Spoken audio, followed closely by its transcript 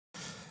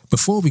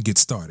Before we get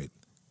started,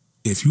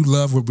 if you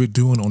love what we're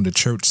doing on the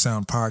Church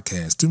Sound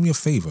Podcast, do me a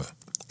favor.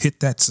 Hit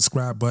that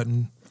subscribe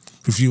button.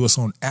 Review us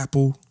on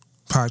Apple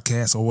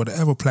Podcasts or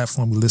whatever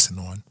platform you listen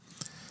on.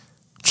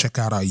 Check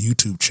out our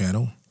YouTube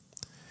channel.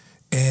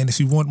 And if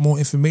you want more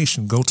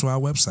information, go to our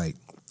website,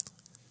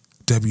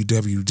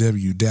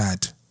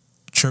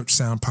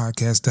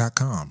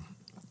 www.churchsoundpodcast.com.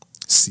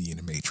 See you in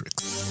the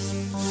Matrix.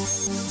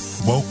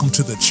 Welcome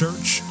to the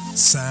Church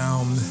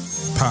Sound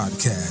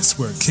Podcast,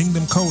 where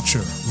kingdom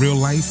culture, real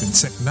life, and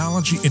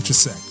technology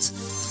intersect.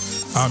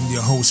 I'm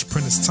your host,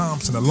 Prentice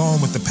Thompson,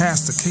 along with the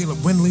pastor, Caleb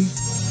Winley.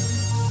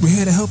 We're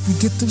here to help you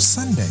get through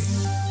Sunday.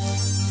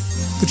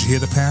 Did you hear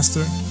the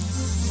pastor?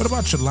 What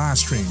about your live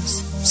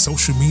streams,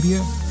 social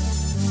media?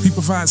 We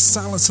provide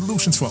solid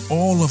solutions for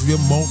all of your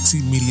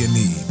multimedia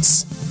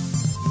needs.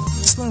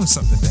 Let's learn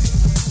something today.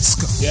 Let's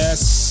go.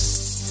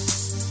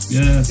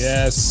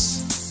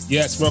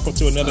 Yes. Welcome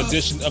to another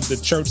edition of the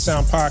Church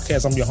Sound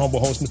Podcast. I'm your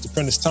humble host, Mr.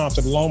 Prentice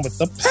Thompson, along with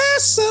the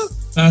pastor,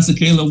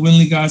 Caleb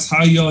Winley. Guys,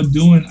 how y'all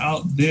doing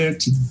out there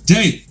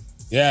today?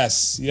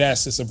 Yes.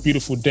 It's a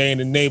beautiful day in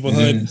the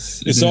neighborhood.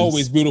 It's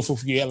always beautiful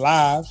if you're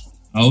live.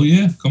 Oh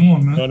yeah, come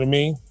on, man. You know what I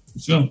mean?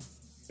 Sure. You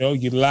know,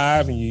 you're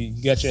live and you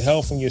got your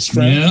health and your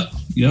strength.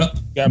 Yep.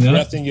 You got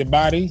breath in your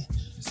body.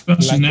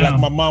 Especially now.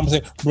 Like my mom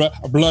said,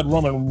 blood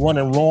running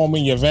warm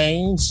in your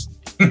veins.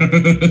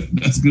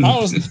 That's good.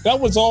 That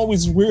was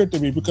always weird to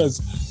me because,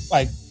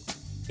 like,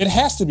 it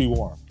has to be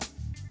warm.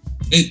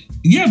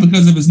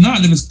 Because if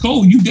it's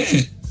cold, you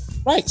dead.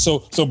 Right.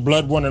 So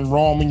blood running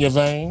warm in your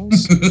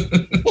veins.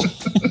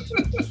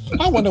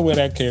 I wonder where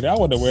that came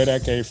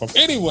from.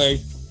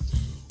 Anyway,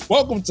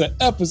 welcome to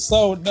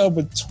episode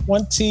number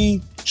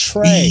 20.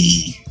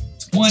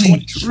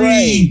 20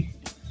 Trey.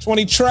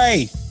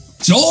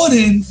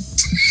 Jordan.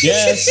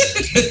 Yes.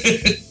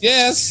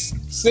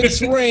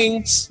 6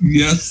 rings.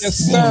 Yes,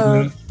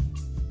 sir.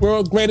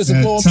 World greatest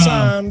of all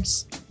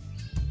times.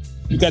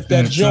 You got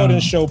that Jordan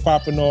show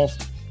popping off.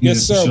 Yes,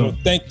 sir. Sure. Well,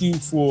 thank you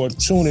for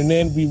tuning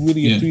in. We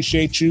really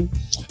appreciate you.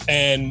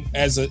 And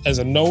as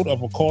a note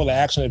of a call to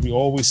action, that we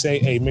always say,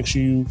 hey, make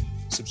sure you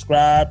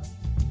subscribe,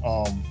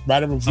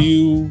 write a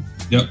review,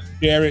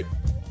 share it.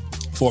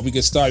 Before we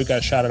get started, we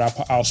got to shout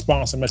out our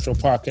sponsor, Metro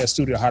Podcast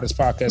Studio, the hottest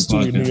podcast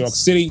studio in New York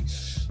City.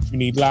 If you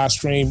need live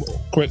stream,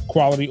 quick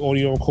quality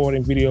audio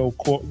recording, video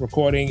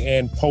recording,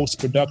 and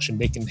post-production,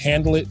 they can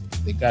handle it.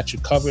 They got you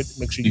covered.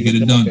 Make sure you get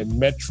them up at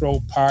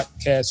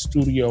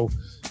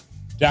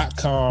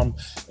metropodcaststudio.com,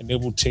 and they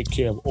will take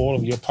care of all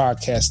of your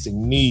podcasting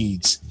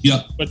needs.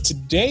 Yeah. But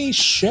today's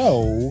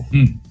show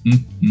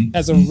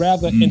has a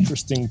rather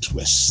interesting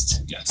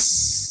twist.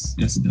 Yes,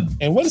 it does.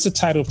 And what is the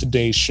title of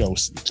today's show,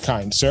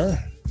 kind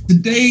sir?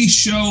 Today's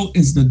show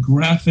is The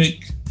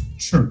Graphic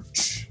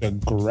Church. The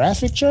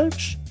Graphic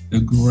Church? The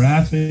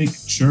Graphic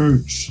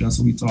Church. That's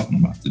what we're talking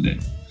about today.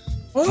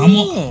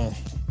 Oh.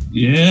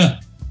 The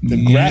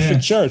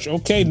Graphic Church.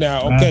 Okay,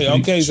 now.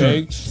 Okay.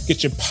 So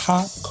get your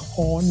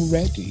popcorn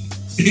ready.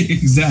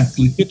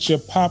 Exactly. Get your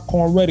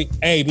popcorn ready.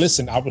 Hey,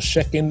 listen, I was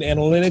checking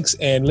analytics,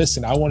 and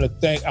listen, I want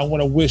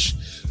to wish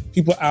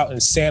people out in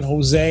San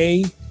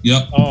Jose,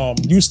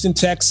 Houston,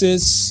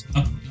 Texas,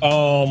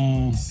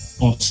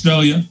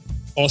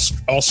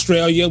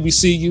 Australia, we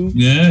see you.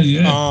 Yeah.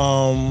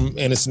 And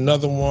it's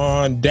another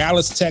one,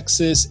 Dallas,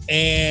 Texas,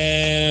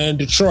 and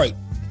Detroit.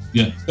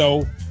 Yeah.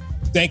 So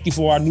thank you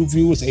for our new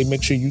viewers. Hey,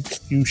 make sure you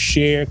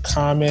share,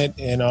 comment,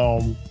 and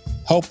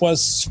help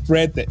us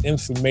spread the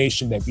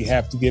information that we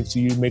have to give to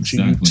you. Make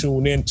sure you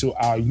tune into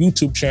our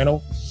YouTube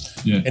channel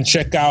and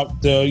check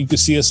out you can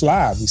see us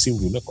live. You see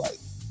what we look like.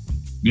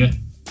 Yeah.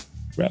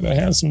 Rather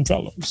handsome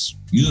fellows.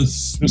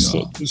 Yes.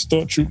 Just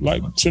thought you'd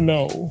like to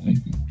know.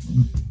 Thank you.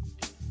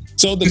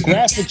 So the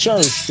Graphic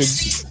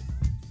Church,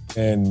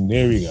 and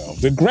there we go.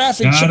 The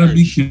Graphic Church. Gotta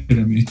be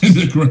kidding me.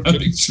 The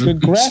Graphic Church. The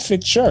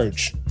Graphic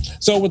Church.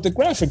 So what the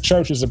Graphic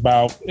Church is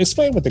about,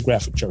 explain what the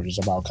Graphic Church is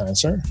about, kind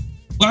sir.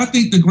 Well, I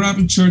think the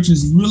Graphic Church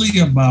is really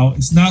about,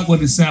 it's not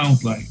what it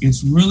sounds like.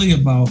 It's really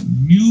about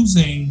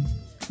using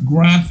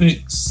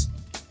graphics,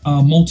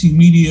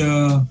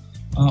 multimedia,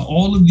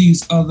 all of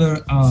these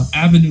other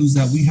avenues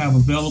that we have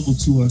available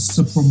to us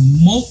to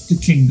promote the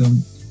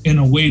kingdom in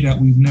a way that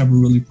we've never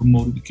really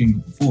promoted the kingdom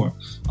before.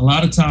 A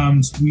lot of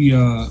times we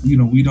talk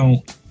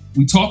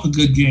a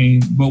good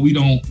game, but we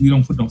don't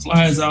put no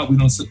flyers out. We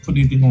don't put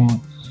anything on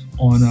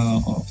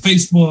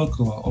Facebook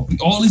or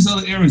all these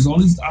other areas, all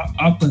these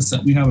outlets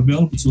that we have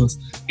available to us.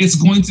 It's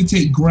going to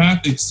take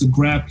graphics to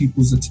grab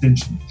people's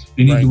attention.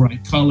 They need the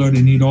right color.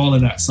 They need all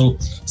of that. So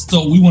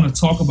we want to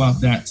talk about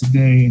that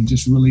today and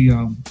just really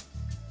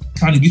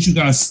kind of get you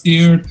guys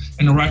steered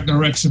in the right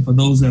direction for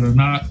those that are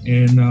not,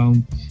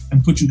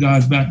 and put you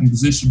guys back in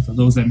position for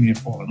those that may have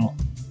fallen off.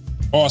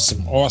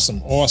 Awesome.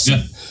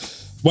 Yeah.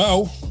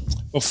 Well,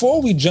 before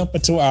we jump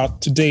into our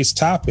today's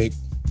topic,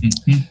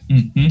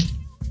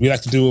 we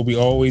like to do what we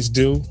always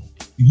do.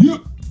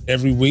 Yep.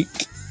 Every week.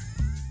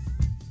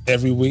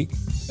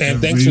 And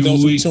thanks for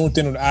those who tuned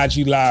in on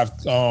IG Live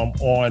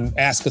on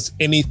Ask Us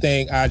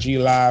Anything IG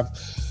Live.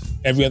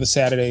 every other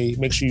Saturday.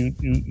 Make sure you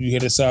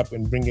hit us up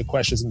and bring your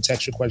questions and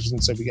text your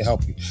questions so we can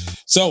help you.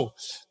 So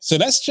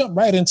let's jump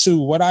right into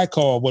what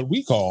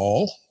we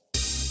call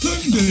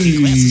Sunday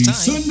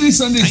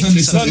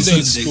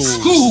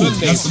school.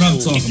 That's what I'm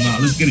talking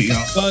about. Let's get it,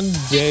 y'all.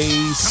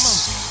 Sunday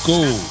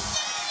school.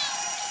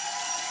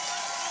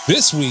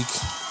 This week,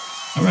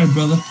 all right,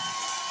 brother.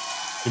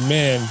 The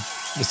man,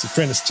 Mr.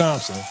 Prentice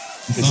Thompson,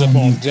 is up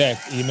on deck,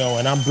 and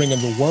I'm bringing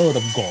the word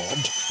of God.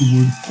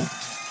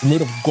 The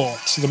word of God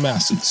to the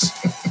masses.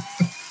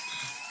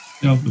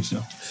 Yeah, for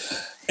sure.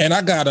 And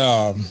I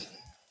got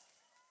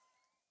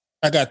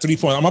 3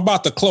 points. I'm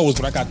about to close,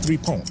 but I got 3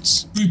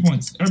 points. 3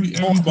 points.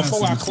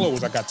 Before I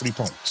close, I got 3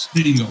 points.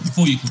 There you go.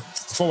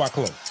 Before I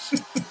close.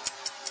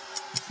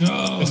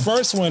 The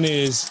first one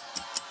is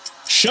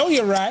show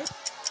you right.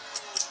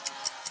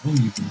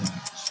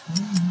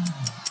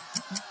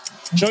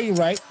 Show you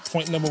right.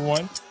 Point number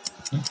 1.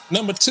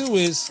 Number 2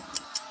 is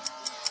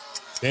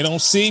they don't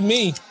see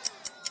me.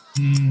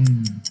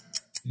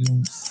 They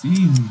don't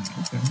see me.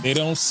 Okay. They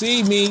don't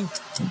see me.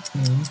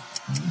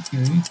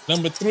 Okay.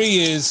 Number 3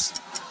 is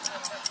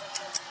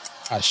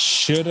I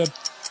should have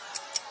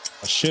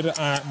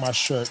ironed my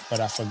shirt, but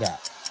I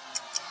forgot.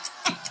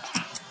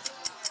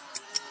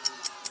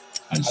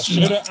 I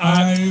should have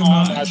ironed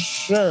my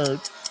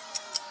shirt,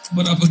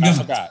 but I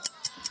forgot.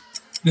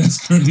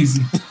 That's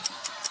crazy.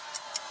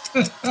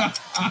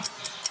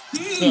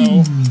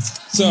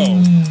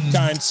 So,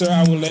 kind sir,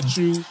 I will let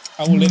you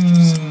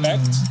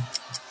select.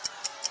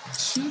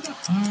 Should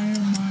have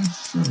ironed my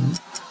shirt.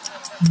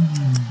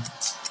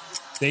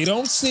 They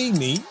don't see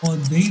me. Or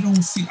they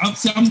don't see. I'm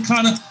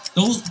kind of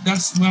those.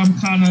 That's where I'm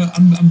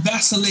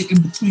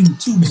vacillating between the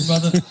two, my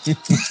brother.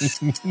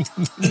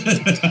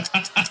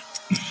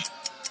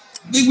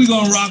 I think we're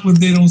gonna rock with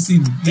they don't see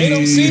me. They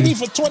don't see me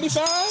for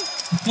 25?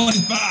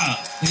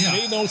 25. Yeah.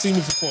 They don't see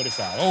me for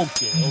 45.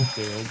 Okay.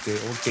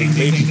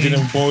 Ladies,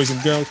 gentlemen, boys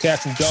and girls,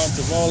 cats and dogs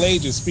of all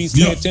ages, please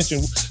pay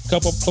attention.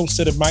 Come up close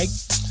to the mic.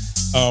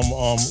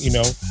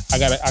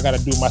 I gotta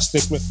do my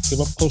stick with give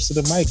up close to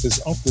the mic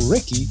because Uncle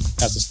Ricky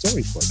has a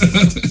story for you.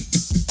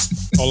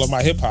 All of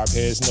my hip hop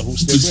heads know who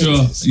Stick Ricky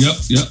is.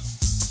 Yep.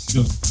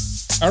 Sure.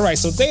 All right,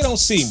 so they don't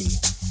see me.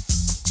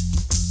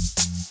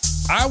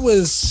 I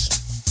was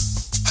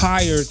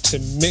hired to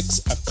mix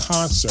a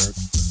concert,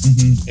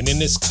 and in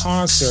this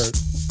concert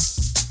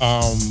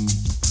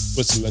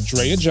was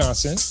LaDrea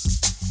Johnson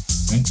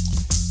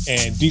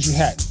and Deidre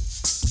Hatton.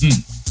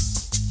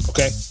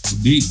 Okay.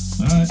 Deep.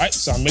 All right.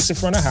 So I'm mixing in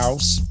front of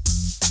house,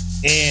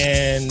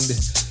 and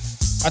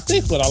I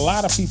think what a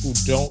lot of people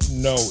don't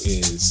know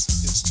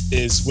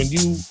is when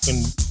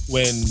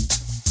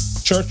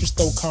churches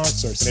throw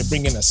concerts and they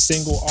bring in a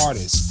single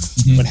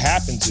artist, what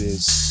happens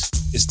is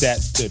that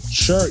the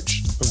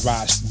church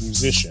provides the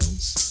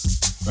musicians.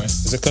 Right.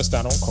 Because it cuts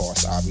down on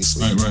cost,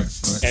 obviously. Right.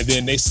 And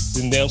then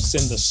they'll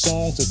send the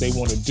songs that they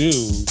want to do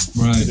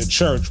to the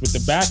church with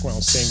the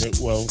background singer,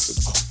 the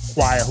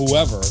choir,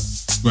 whoever.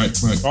 Right.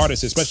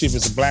 Artists, especially if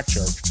it's a black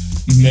church,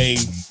 they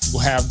will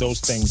have those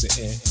things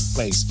in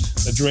place.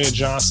 LaDrea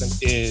Johnson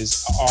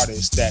is an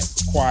artist that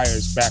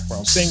requires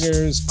background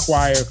singers,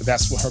 choir, because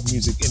that's what her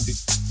music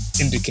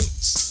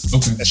indicates.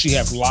 Okay. That she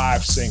have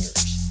live singers.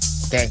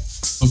 Okay.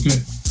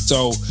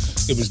 So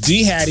it was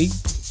D. Hattie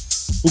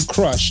who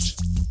crushed.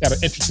 Got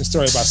an interesting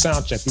story about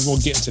Soundcheck. We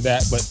won't get into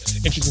that, but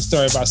interesting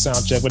story about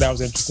Soundcheck. But that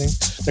was interesting.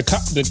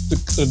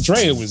 The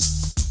Drea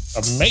was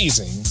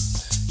amazing.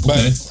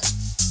 But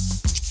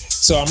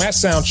so I'm at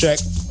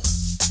Soundcheck,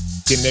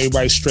 getting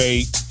everybody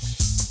straight.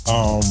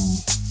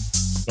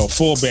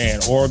 Full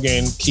band,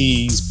 organ,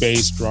 keys,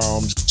 bass,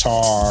 drums,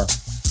 guitar.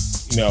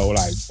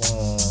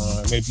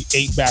 Maybe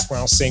 8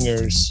 background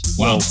singers.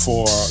 Wow.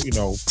 For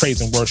praise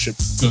and worship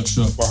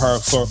for her.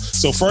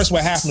 So first,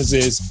 what happens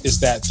is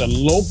that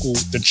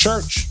the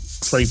church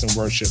praise and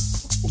worship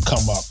will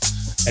come up,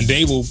 and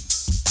they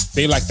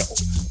like the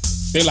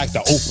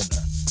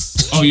opener.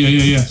 Oh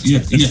yeah.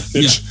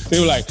 They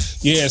were like,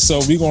 so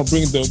we're gonna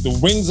bring the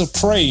Wings of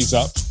Praise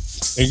up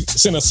and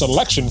send a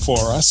selection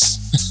for us.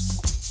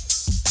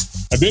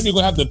 And then you're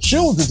going to have the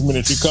children's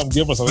ministry come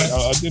give us the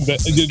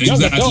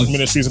young adult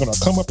ministry is going to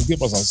come up and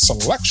give us a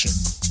selection.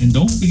 And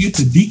don't forget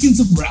the deacons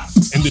of rap.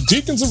 And the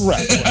deacons of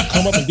rap will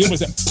come up and give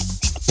us that.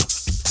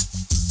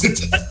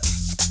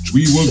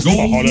 We were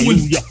going.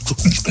 Hallelujah.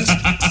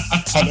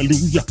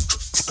 Hallelujah.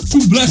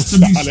 Too blessed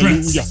to be stressed.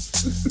 Hallelujah.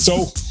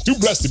 So, too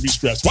blessed to be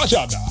stressed. Watch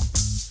out now.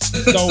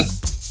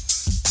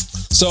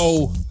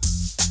 So,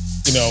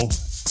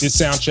 it's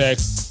sound check.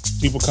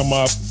 People come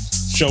up.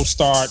 Show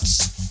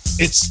starts.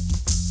 It's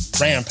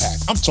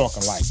rampacked. I'm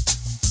talking like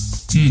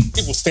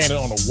people standing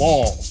on the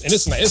walls, and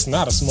it's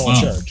not a small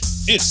church.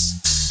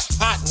 It's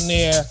hot in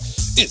there.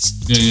 It's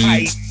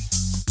tight.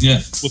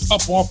 Yeah. With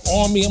up off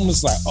on me, I'm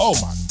just like, oh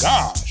my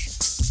gosh.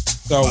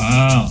 So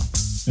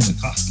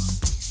Pentecostal.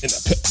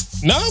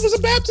 No, it was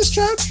a Baptist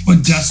church.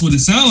 But that's what it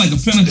sounded like. A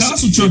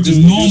Pentecostal church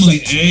is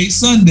normally a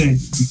Sunday.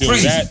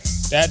 Crazy.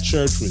 That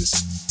church was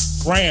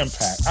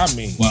rampacked. I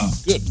mean,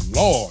 good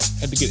Lord.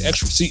 Had to get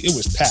extra seat. It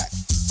was packed.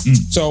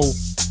 So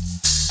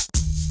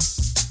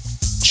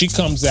she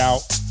comes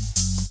out.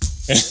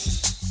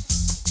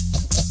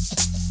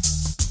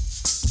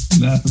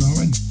 Laughing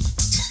already.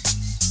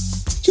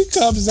 She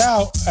comes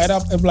out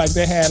and like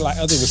they had like,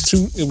 it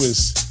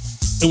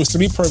was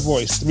 3 per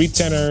voice, 3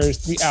 tenors,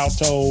 3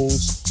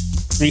 altos,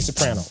 3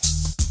 sopranos.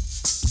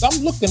 So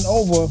I'm looking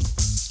over,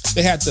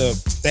 they had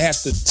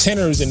the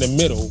tenors in the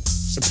middle,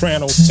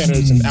 sopranos,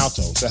 tenors, and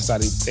altos. That's how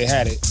they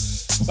had it.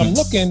 So I'm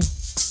looking,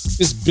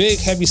 this big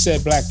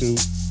heavyset black dude.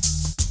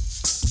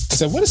 I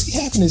said, what does he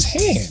have in his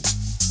hand?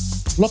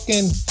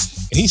 Looking,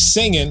 and he's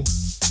singing, and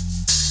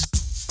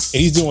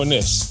he's doing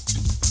this.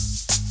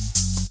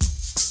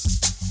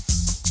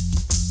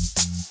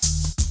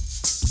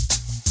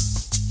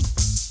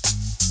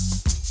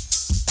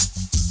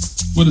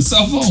 With a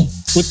cell phone?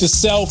 With the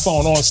cell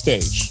phone on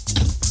stage.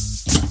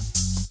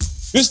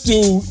 This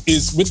dude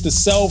is with the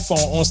cell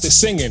phone on stage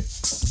singing.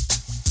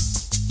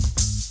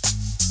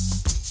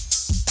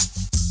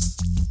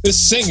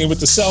 Just singing with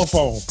the cell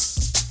phone.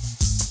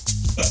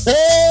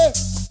 Hey!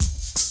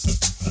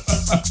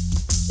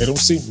 They don't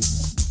see me.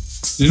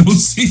 They don't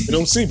see me. They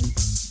don't see me.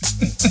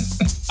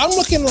 I'm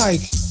looking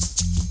like,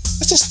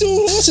 what's this dude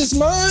lost his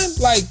mind?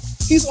 Like,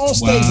 he's on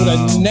stage with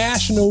a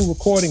national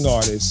recording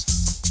artist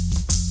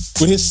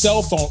with his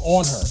cell phone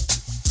on her.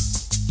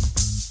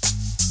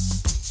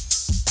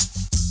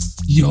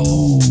 Yo,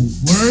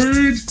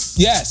 word?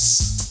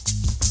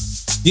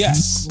 Yes.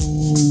 Yes.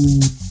 Oh.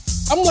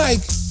 I'm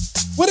like,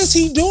 what is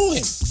he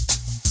doing?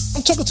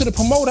 I'm talking to the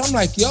promoter. I'm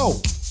like,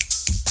 yo,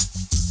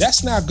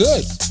 that's not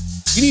good.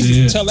 You need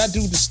to tell that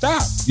dude to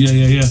stop.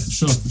 Yeah. For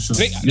sure.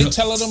 They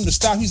telling him to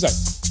stop. He's like,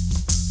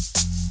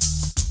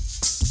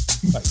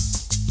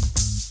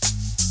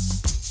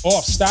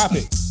 oh, stop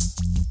it.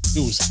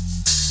 Dude.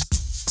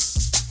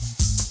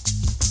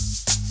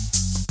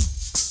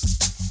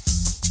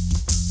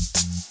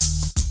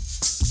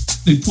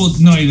 He pulled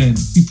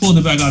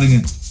it back out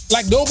again.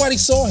 Like nobody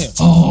saw him.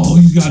 Oh,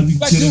 you gotta be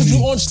like, dude,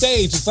 you're on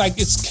stage. It's like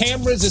it's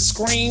cameras, it's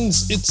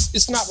screens.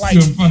 It's not like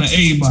you're in front of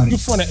everybody. You're in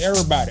front of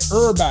everybody.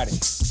 Everybody.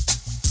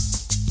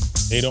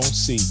 They don't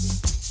see me.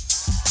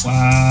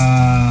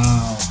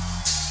 Wow.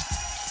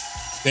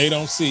 They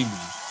don't see me.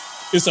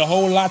 It's a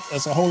whole lot.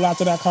 It's a whole lot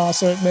to that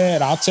concert,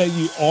 man. I'll tell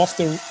you off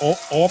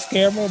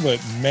camera, but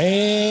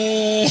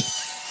man,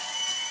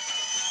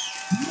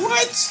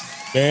 what?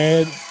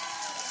 Man.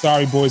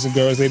 Sorry, boys and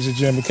girls, ladies and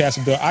gentlemen, cats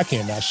and dogs. I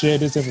cannot share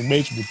this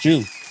information with you.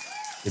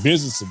 If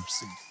this is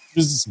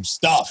some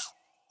stuff,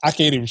 I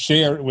can't even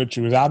share it with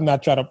you. I'm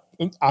not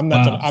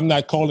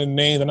calling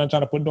names. I'm not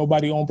trying to put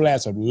nobody on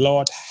blast. But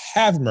Lord,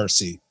 have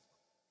mercy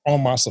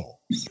on my soul.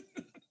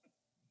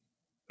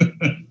 I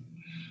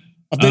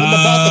think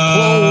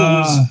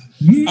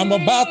I'm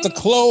about to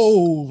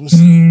close.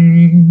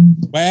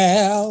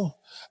 Well,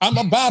 I'm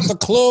about to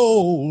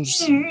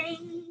close.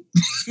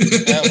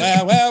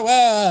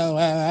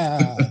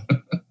 Well.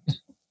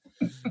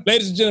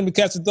 Ladies and gentlemen,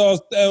 cats and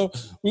dogs,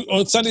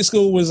 Sunday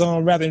school was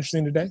rather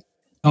interesting today.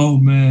 Oh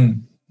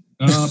man,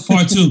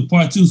 part two.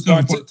 Part two's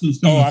coming.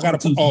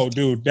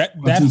 Dude,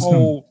 that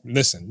whole coming.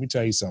 Listen, let me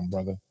tell you something,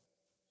 brother.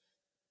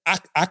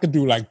 I could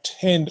do like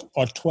 10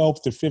 or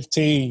 12 to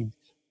 15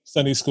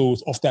 Sunday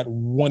schools off that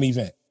one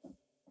event.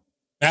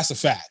 That's a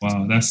fact.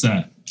 Wow, that's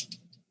sad.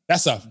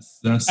 That's an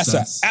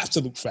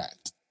absolute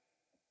fact.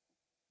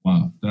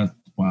 Wow,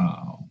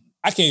 wow.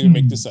 I can't even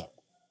make this up.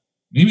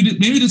 Maybe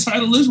the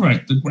title is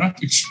right. The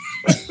graphics.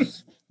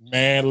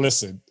 Man,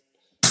 listen.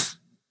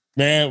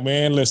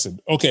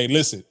 Okay,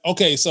 listen.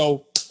 Okay,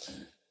 so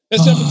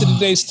let's jump into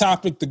today's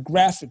topic, the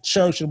Graphic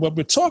Church, and what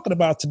we're talking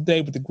about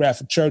today with the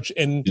Graphic Church.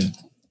 And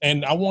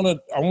I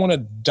wanna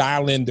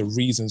dial in the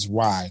reasons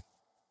why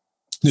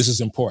this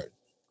is important.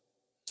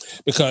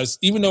 Because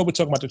even though we're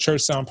talking about the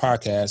Church Sound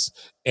Podcast,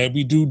 and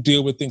we do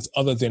deal with things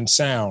other than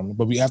sound,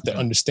 but we have to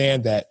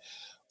understand that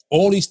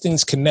all these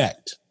things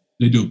connect.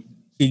 They do.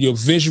 Your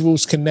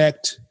visuals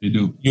connect. They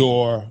do.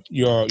 Your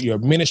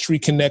ministry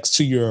connects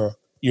to your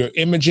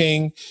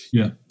imaging.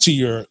 Yeah.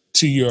 To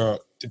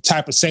the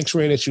type of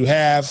sanctuary that you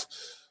have.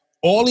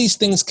 All these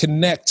things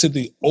connect to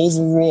the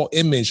overall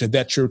image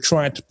that you're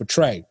trying to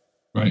portray.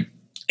 Right.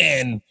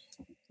 And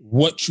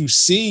what you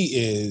see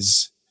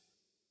is,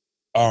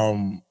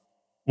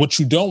 what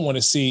you don't want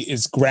to see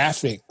is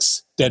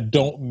graphics that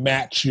don't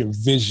match your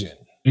vision.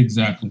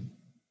 Exactly.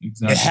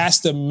 It has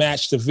to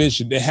match the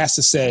vision. It has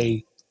to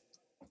say,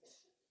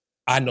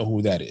 I know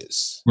who that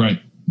is. Right.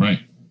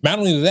 Not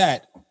only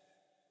that,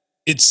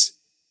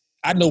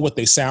 I know what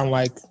they sound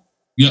like.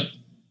 Yep.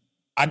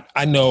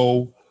 I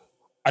know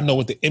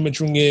what the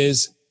imaging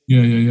is.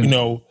 Yeah. You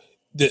know,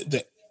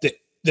 the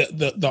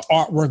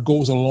artwork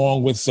goes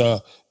along with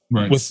the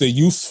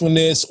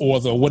youthfulness or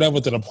the whatever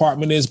the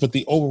department is, but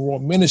the overall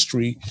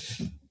ministry,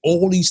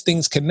 all these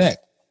things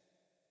connect.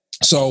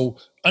 So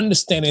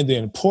understanding the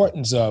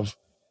importance of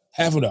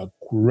having a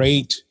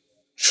great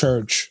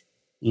church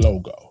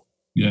logo.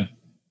 Yeah.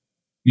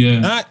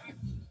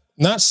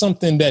 Not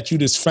something that you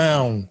just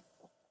found.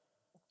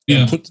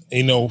 Yeah.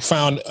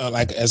 Found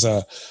like as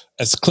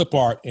clip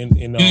art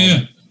in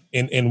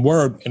in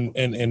Word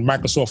in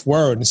Microsoft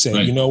Word and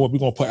say, you know what, we're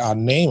gonna put our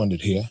name under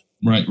here.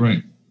 Right.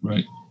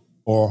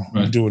 Or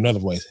do another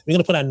way. We're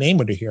gonna put our name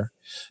under here.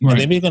 And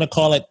then we're gonna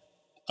call it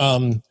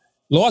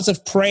Lords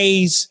of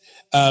Praise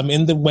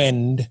in the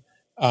Wind,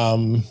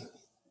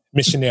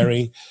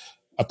 Missionary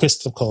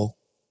Episcopal.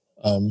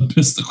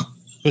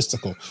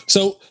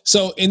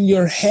 So in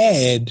your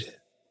head,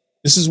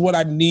 this is what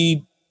I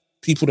need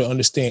people to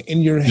understand.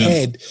 In your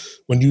head,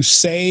 when you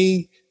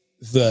say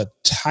the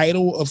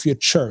title of your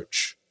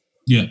church,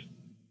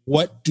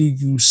 what do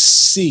you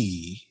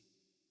see,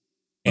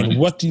 and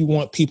what do you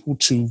want people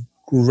to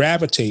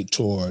gravitate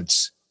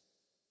towards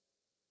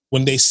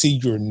when they see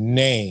your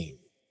name?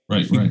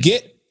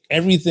 Forget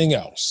everything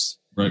else.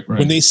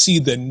 When they see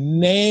the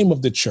name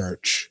of the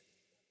church,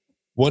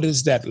 what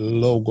does that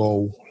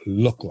logo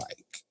look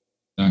like?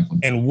 Exactly.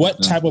 And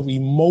what type of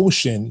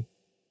emotion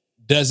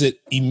does it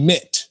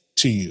emit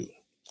to you?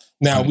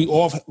 Now,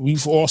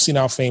 we've all seen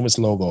our famous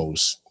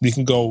logos. We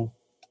can go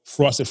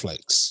Frosted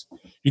Flakes.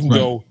 You can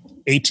go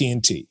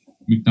AT&T.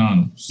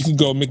 McDonald's. You can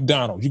go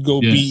McDonald's. You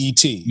go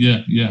BET.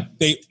 Yeah.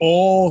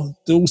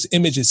 Those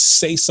images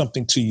say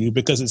something to you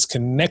because it's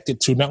connected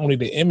to not only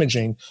the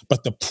imaging,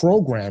 but the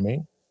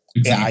programming,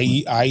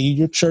 i.e.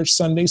 your church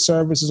Sunday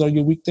services or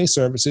your weekday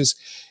services,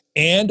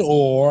 and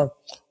or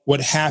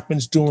what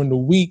happens during the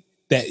week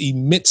that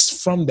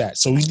emits from that.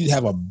 So you need to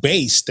have a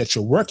base that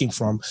you're working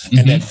from,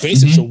 and that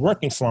base that you're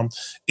working from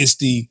is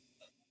the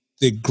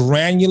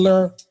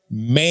granular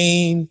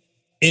main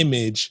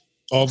image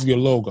of your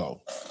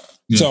logo.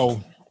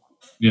 So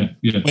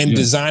when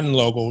designing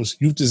logos,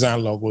 you've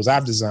designed logos,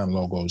 I've designed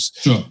logos.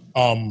 Sure.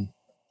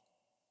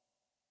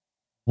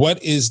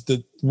 What is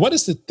the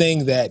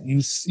thing that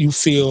you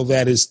feel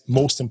that is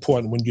most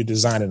important when you're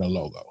designing a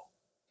logo?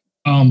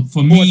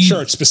 For me, for a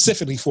church,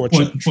 specifically for a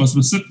church.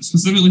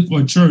 Specifically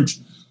for a church,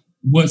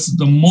 what's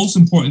the most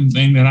important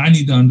thing that I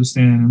need to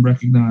understand and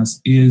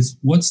recognize is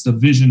what's the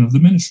vision of the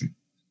ministry?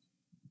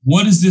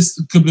 What is this?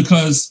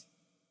 Because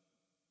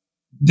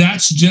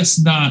that's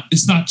just not,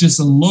 it's not just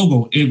a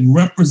logo. It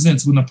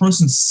represents, when a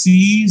person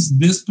sees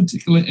this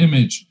particular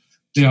image,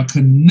 they are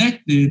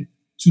connected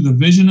to the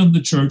vision of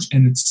the church,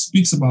 and it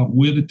speaks about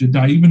where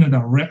even the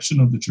direction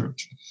of the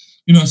church.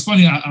 You know, it's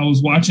funny, I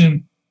was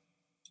watching,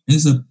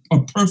 this is a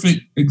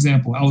perfect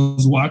example. I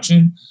was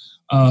watching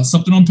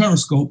something on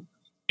Periscope,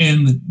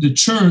 and the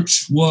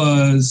church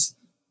was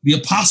the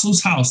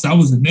Apostles' House. That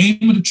was the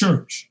name of the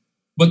church.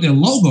 But their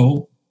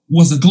logo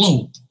was a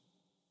globe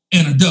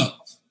and a dove.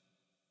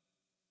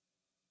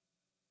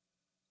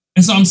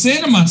 And so I'm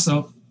saying to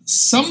myself,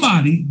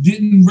 somebody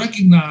didn't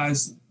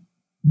recognize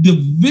the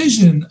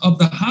vision of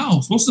the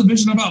house. What's the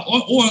vision about?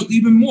 Or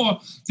even more,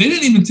 they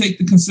didn't even take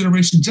the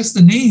consideration just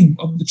the name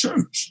of the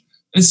church.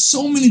 There's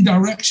so many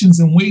directions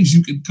and ways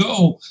you could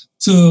go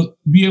to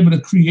be able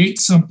to create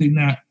something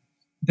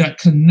that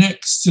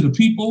connects to the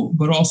people,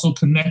 but also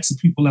connects to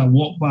people that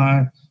walk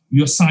by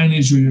your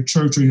signage or your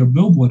church or your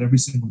billboard every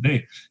single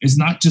day. It's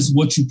not just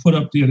what you put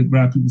up there to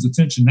grab people's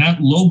attention.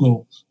 That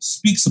logo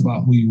speaks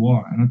about who you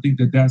are. And I think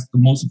that's the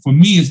most, for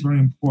me, it's very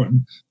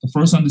important to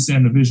first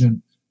understand the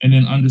vision, and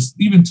then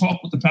even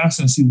talk with the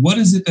pastor and see, what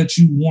is it that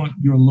you want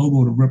your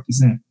logo to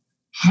represent?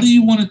 How do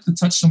you want it to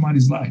touch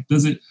somebody's life?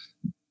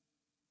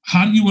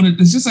 How do you want it?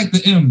 It's just like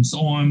the M's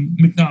on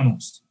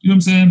McDonald's. You know what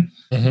I'm saying?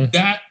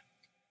 Mm-hmm.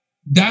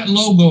 That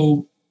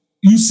logo,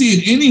 you see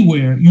it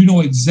anywhere, you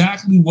know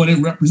exactly what it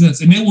represents,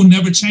 and it will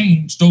never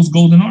change those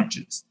golden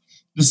arches.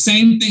 The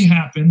same thing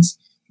happens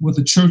with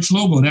the church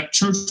logo. That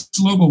church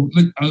logo,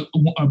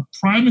 a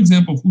prime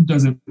example of who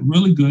does it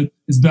really good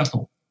is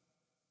Bethel.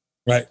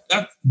 Right.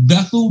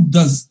 Bethel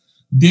does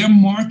their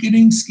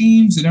marketing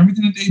schemes, and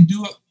everything that they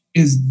do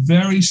is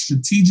very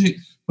strategic,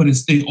 but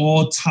they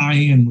all tie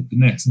in with the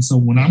next. And so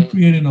when I'm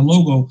creating a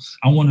logo,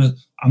 I'm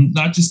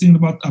not just thinking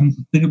about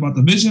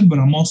the vision, but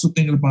I'm also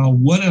thinking about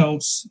what are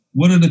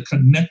the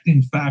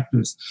connecting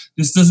factors.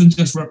 This doesn't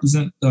just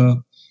represent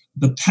the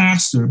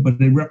pastor, but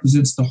it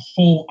represents the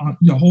whole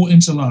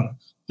enchilada.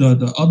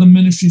 The other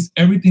ministries,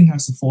 everything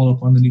has to fall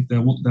up underneath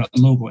that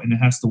logo, and it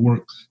has to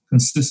work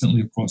consistently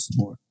across the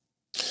board.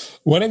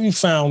 What have you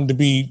found to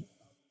be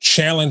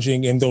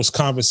challenging in those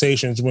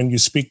conversations when you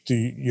speak to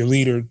your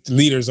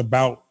leaders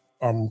about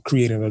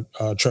creating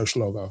a church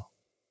logo?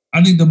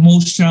 I think the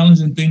most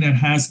challenging thing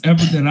that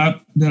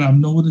I've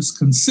noticed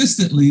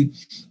consistently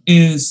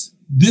is,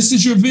 this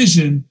is your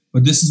vision,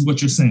 but this is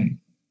what you're saying.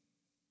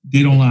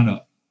 They don't line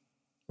up.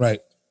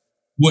 Right.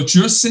 What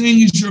you're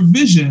saying is your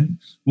vision.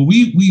 Well,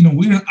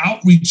 we're an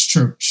outreach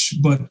church,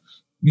 but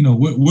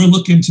we're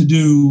looking to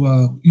do.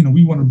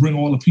 We want to bring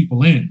all the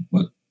people in,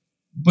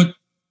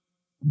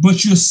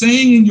 but you're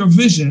saying in your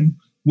vision,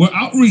 we're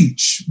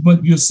outreach,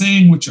 but you're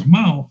saying with your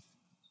mouth,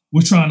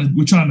 we're trying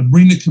to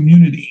bring the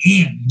community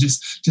in.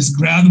 Just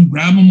grab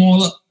them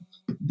all up.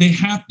 There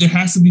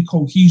has to be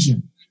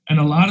cohesion. And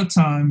a lot of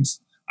times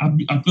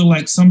I feel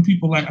like some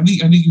people, I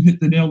think you hit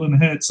the nail on the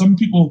head. Some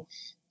people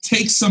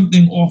take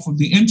something off of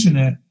the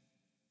internet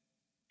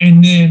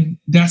And then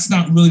that's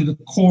not really the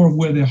core of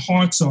where their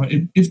hearts are.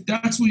 If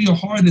that's where your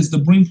heart is to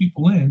bring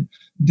people in,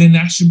 then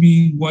that should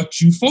be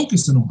what you're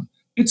focusing on.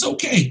 It's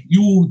okay.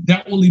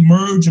 That will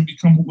emerge and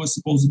become who it's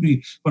supposed to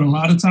be. But a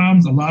lot of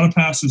times, a lot of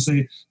pastors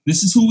say,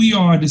 this is who we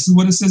are. This is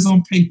what it says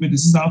on paper.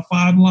 This is our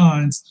 5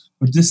 lines,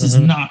 but this is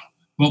not.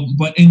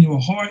 But in your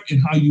heart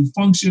and how you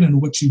function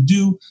and what you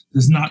do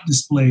does not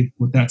display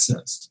what that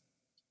says.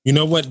 You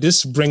know what?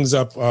 This brings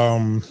up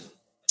an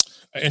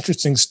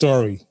interesting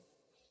story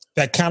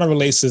that kind of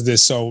relates to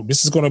this. So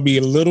this is going to be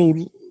a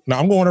little, now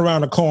I'm going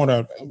around the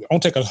corner. I'm going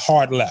to take a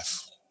hard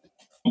left.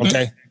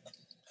 Okay.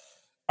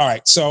 All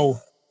right. So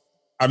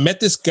I met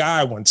this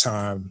guy one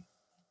time,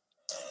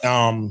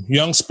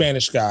 young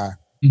Spanish guy,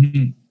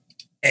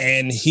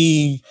 and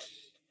he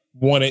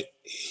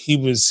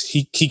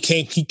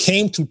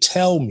came to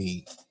tell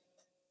me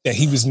that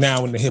he was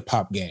now in the hip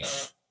hop game.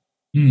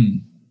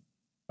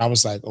 I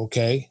was like,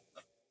 okay.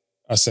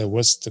 I said,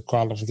 what's the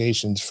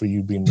qualifications for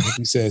you being?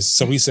 He says,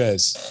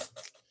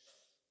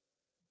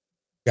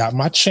 got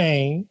my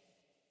chain.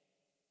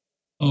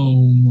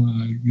 Oh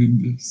my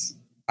goodness.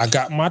 I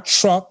got my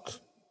truck.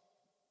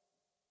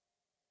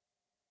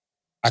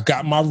 I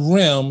got my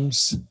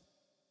rims,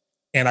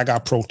 and I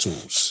got Pro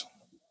Tools.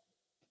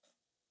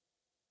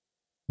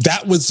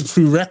 That was the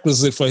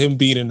prerequisite for him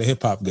being in the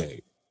hip hop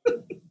game.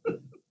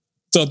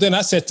 So then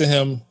I said to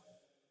him,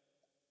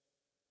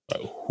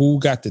 who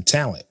got the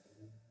talent?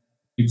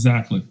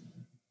 Exactly.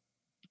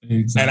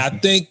 And I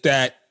think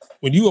that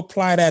when you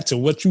apply that to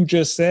what you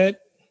just said,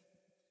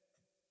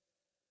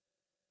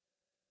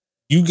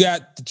 you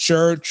got the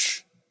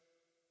church,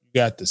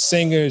 you got the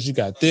singers, you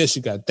got this,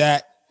 you got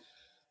that,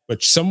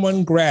 but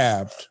someone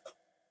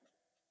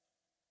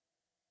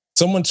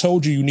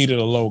told you needed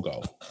a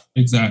logo.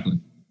 Exactly.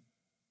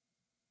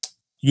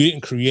 You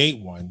didn't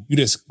create one. You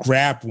just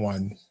grabbed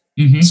one,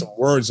 some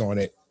words on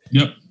it.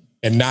 Yep.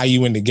 And now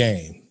you in the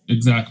game.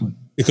 Exactly.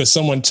 Because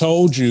someone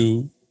told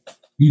you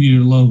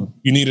needed a logo.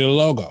 You needed a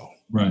logo.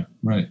 Right.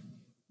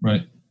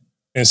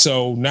 And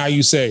so now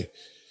you say,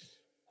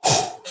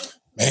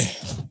 man,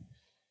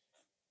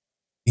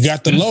 you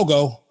got the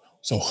logo.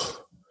 So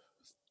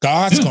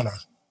God's going to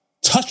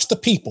touch the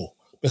people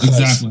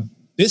because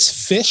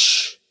this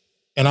fish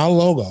and our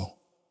logo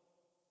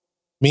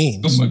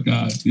means. Oh my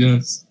God.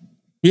 Yes.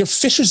 We are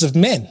fishers of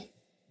men.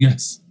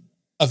 Yes.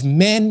 Of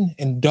men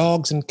and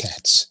dogs and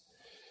cats.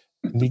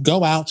 And we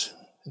go out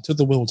into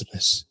the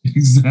wilderness.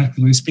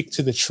 Exactly. We speak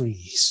to the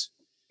trees.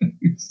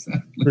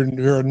 Exactly.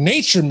 We're a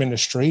nature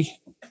ministry,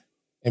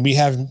 and we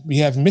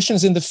have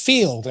missions in the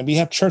field, and we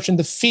have church in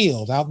the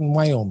field out in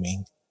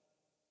Wyoming.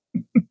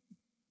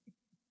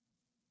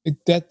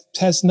 That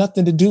has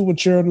nothing to do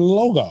with your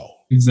logo.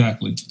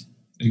 Exactly.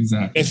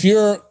 If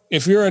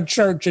you're a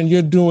church and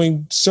you're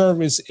doing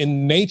service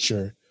in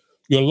nature,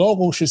 your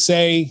logo should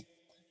say,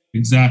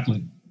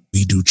 exactly,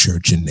 we do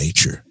church in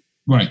nature.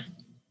 Right.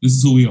 This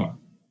is who we are.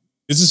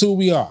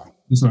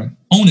 That's right.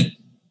 Own it.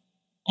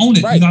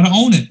 Right. You got to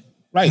own it.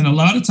 Right. And a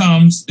lot of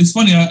times, it's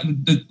funny.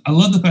 I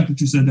love the fact that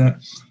you said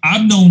that.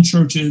 I've known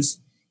churches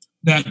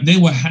that they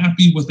were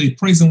happy with a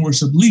praise and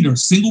worship leader,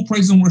 single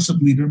praise and worship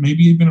leader,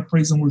 maybe even a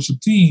praise and worship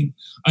team,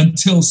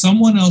 until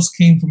someone else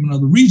came from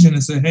another region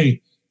and said,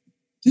 hey,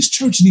 this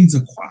church needs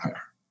a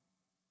choir.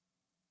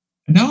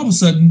 And now all of a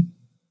sudden,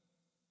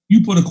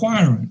 you put a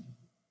choir in.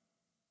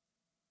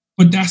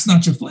 But that's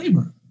not your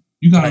flavor.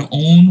 You got to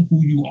own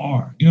who you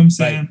are. You know what I'm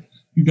saying? Right.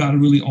 You got to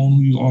really own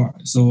who you are.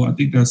 So I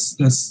think that's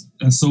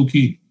so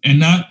key. And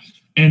not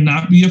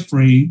be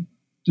afraid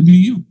to be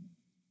you.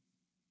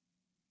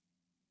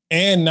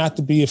 And not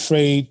to be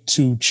afraid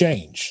to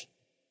change.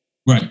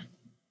 Right.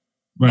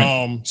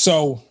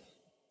 So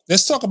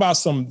let's talk about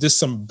some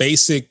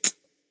basic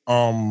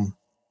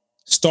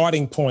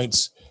starting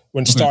points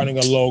when starting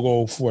a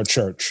logo for a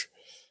church.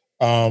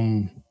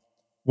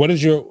 What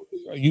is you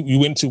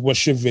went to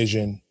what's your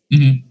vision?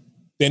 Mm-hmm.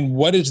 Then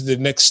what is the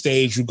next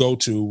stage you go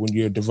to when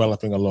you're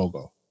developing a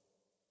logo?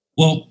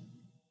 Well,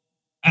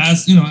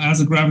 as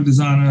a graphic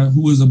designer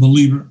who is a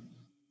believer,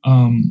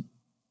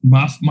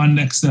 my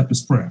next step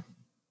is prayer.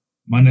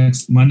 My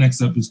next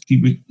step is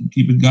keep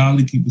it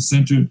godly, keep it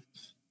centered.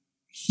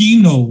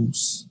 He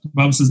knows, the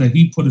Bible says that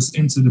he put us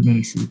into the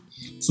ministry.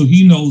 So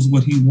he knows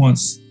what he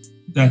wants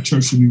that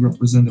church should be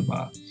represented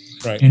by.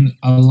 Right. And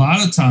a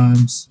lot of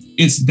times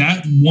it's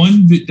that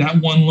one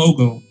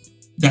logo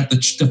that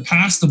the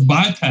pastor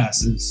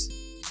bypasses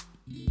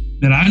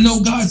that I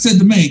know God said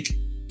to make.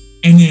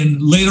 And then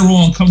later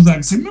on comes back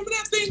and say, remember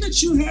that thing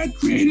that you had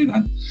created?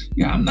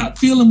 I'm not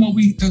feeling what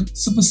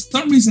so for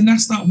some reason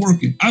that's not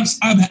working. I've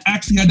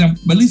actually had that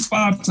at least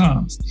 5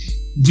 times,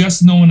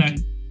 just knowing that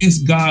it's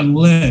God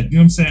led. You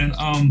know what I'm saying?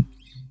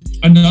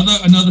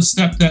 Another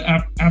step that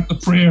after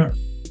prayer,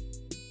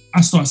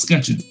 I start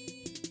sketching.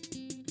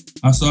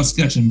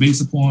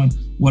 Based upon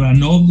what I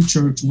know of the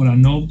church, what I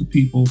know of the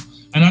people.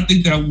 And I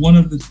think that one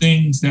of the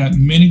things that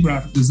many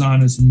graphic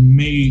designers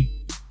may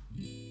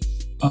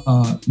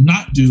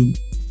not do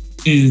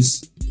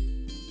is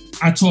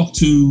I talk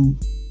to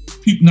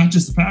people, not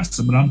just the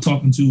pastor, but I'm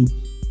talking to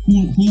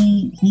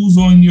Who's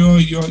on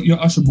your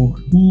usher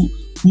board?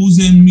 Who's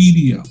in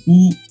media?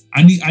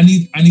 I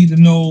need to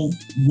know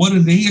what are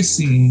they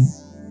seeing,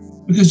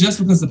 because just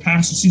because the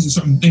pastor sees a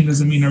certain thing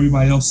doesn't mean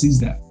everybody else sees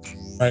that.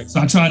 Right.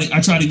 So I try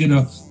to get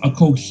a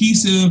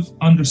cohesive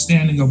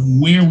understanding of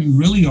where we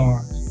really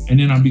are, and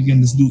then I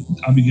begin to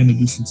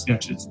do some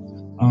sketches.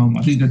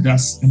 I think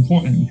that's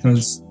important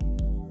because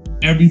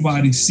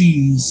everybody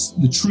sees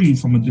the tree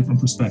from a different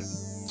perspective.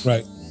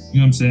 Right. You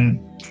know what I'm saying?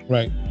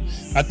 Right.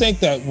 I think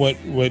that what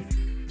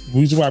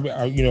reason why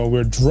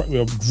we're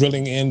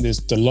drilling in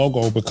the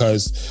logo,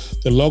 because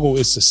the logo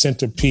is the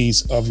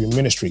centerpiece of your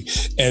ministry,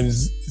 and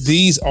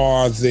this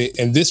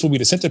will be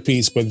the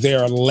centerpiece, but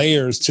there are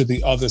layers to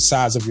the other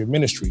sides of your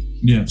ministry.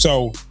 Yeah.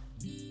 So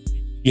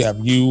you have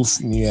youth,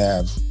 and you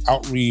have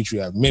outreach, you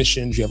have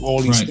missions, you have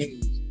all these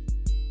things.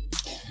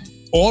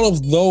 All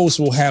of those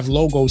will have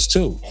logos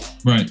too.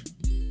 Right.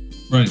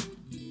 Right.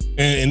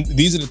 And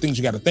these are the things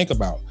you got to think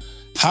about.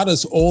 How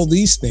does all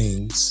these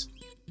things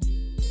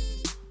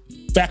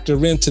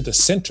factor into the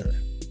center?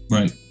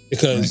 Right.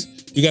 Because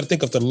you got to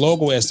think of the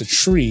logo as the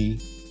tree,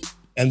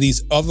 and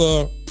these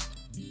other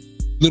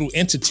little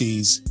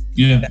entities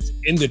that's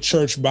in the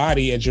church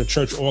body, as your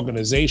church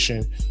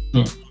organization,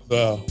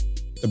 the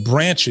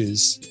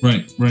branches.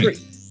 Right.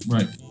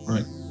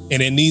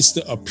 And it needs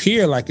to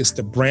appear like it's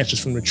the branches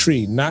from the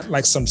tree, not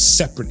like some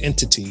separate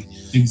entity.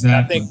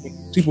 Exactly. I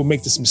think people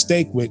make this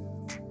mistake with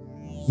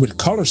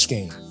color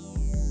scheme.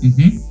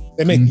 Mm-hmm.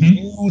 They make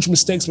huge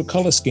mistakes with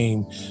color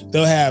scheme.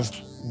 They'll have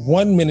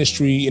one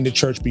ministry in the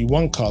church be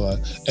one color,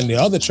 and the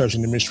other church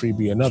in the ministry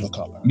be another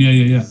color.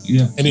 Yeah.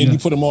 And then you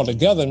put them all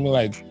together, and you're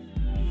like,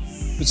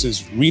 "This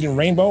is reading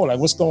rainbow. Like,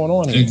 what's going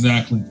on here?"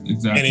 Exactly.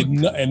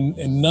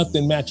 And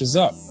nothing matches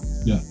up.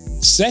 Yeah.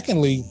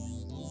 Secondly,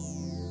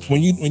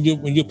 when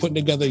you're putting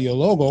together your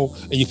logo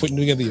and you're putting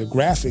together your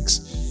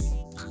graphics,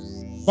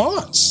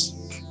 fonts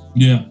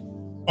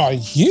are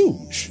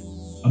huge.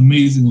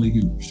 Amazingly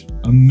huge.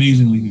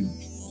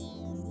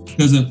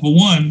 Because for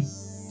one,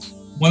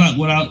 what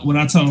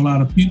I tell a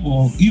lot of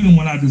people, even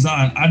when I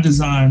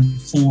design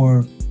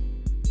for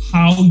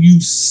how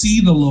you see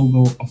the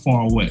logo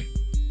afar away,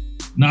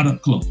 not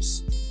up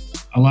close.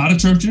 A lot of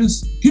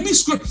churches, give me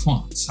script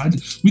fonts.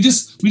 We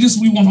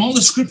want all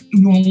the script,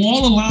 we want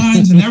all the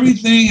lines and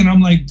everything. And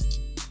I'm like,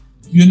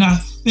 you're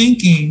not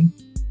thinking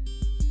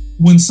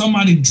when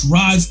somebody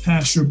drives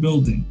past your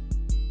building,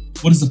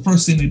 what is the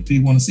first thing that they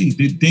want to see?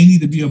 They need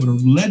to be able to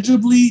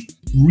legibly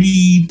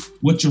read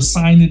what your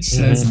signage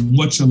says and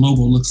what your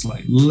logo looks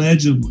like.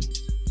 Legibly.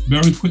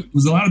 Very quick,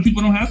 because a lot of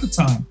people don't have the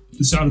time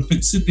to try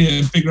to sit there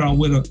and figure out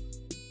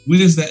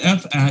where's the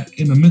F at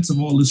in the midst of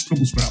all this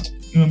scribble scrabble.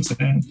 You know what I'm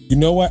saying? You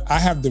know what? I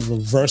have the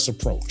reverse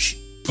approach.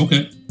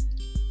 Okay.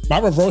 My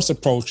reverse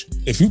approach,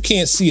 if you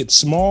can't see it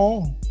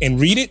small and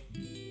read it,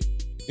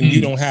 then you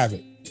don't have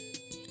it.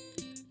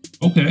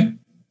 Okay.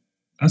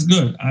 That's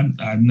good.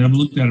 I've never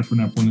looked at it from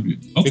that point of view.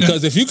 Okay.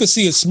 Because if you could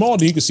see it small,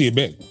 then you could see it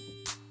big.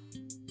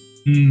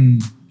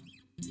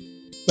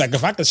 Like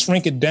if I could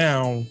shrink it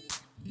down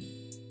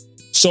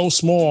so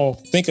small,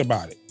 think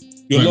about it.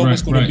 Your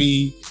logo's going to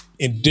be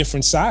in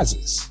different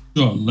sizes.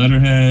 Sure.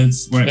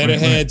 Letterheads.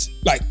 Letterheads.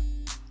 Like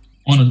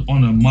on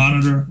a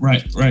monitor.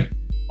 Right.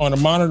 On a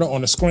monitor,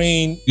 on a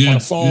screen, on a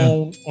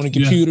phone, on a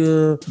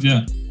computer.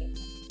 Yeah.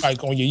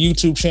 Like on your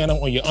YouTube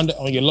channel, on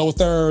your lower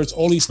thirds,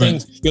 all these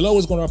things, your logo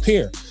is going to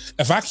appear.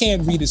 If I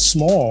can't read it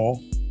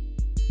small,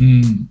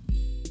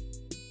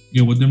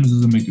 what difference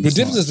does it make? What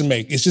difference does it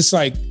make? It's just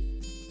like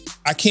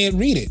I can't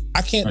read it.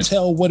 I can't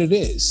tell what it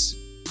is.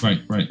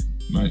 Right.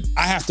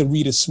 I have to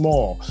read it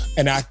small,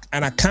 and I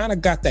kind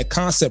of got that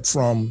concept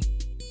from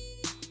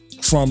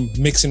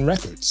mixing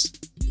records.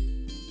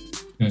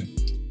 Okay.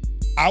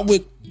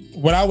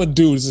 What I would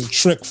do, this is a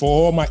trick for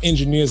all my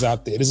engineers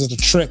out there. This is a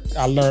trick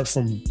I learned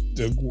from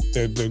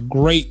the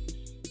great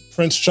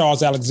Prince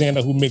Charles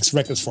Alexander, who makes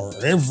records for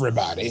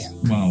everybody.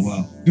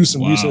 Wow. Do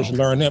some research and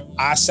learn him.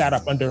 I sat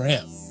up under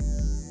him.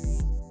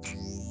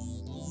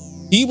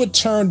 He would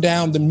turn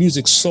down the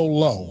music so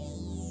low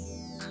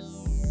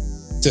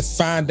to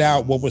find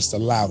out what was the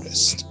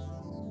loudest.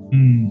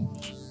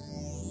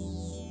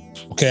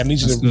 Okay, I need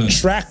you to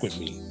track with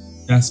me.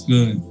 That's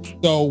good.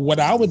 So what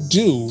I would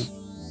do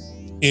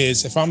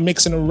is, if I'm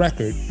mixing a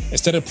record,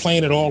 instead of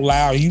playing it all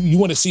loud, you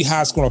want to see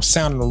how it's going to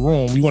sound in the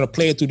room. You want to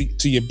play it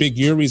to your big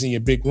Uris in your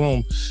big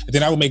room, and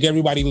then I would make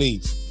everybody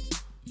leave.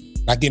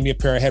 I give me a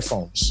pair of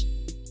headphones,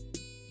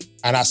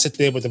 and I sit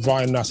there with the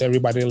volume, and I say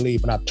everybody to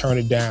leave, and I turn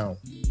it down,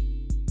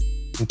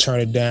 and turn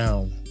it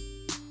down,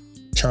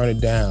 turn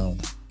it down,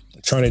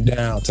 turn it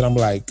down, till I'm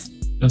like,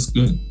 that's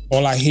good.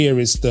 All I hear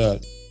is the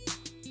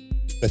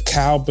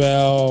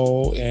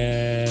cowbell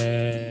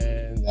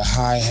and the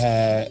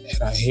hi-hat,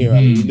 and I hear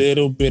a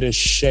little bit of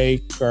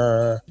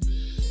shaker.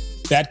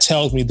 That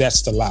tells me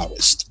that's the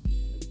loudest.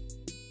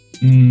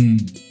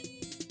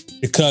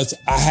 Because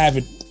I have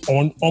it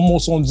on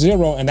almost on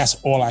zero, and that's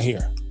all I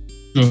hear.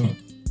 Sure.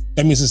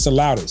 That means it's the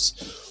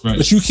loudest. Right.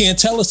 But you can't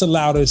tell it's the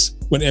loudest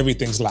when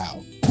everything's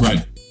loud.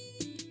 Right.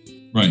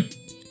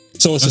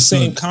 So it's the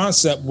same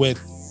concept with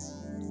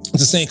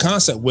It's the same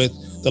concept with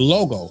the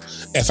logo.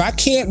 If I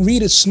can't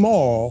read it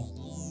small,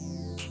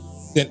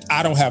 then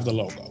I don't have the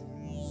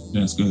logo.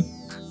 That's good.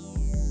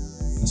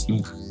 That's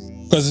good.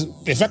 Because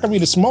if I can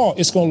read it small,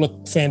 it's going to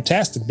look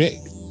fantastic big.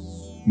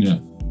 Yeah.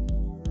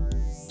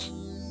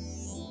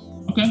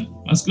 Okay,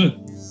 that's good.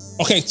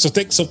 Okay, so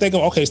think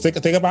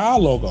about our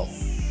logo.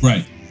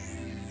 Right.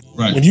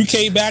 When you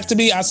came back to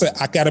me, I said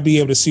I got to be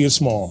able to see it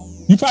small.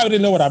 You probably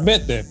didn't know what I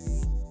meant then.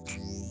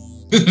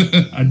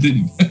 I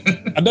didn't.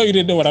 I know you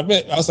didn't know what I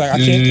meant. I was like, I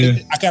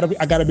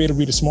gotta be able to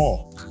read it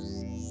small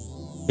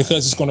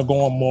because it's going to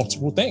go on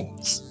multiple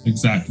things.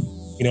 Exactly.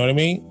 You know what I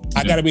mean? Yeah.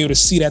 I got to be able to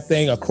see that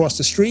thing across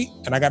the street,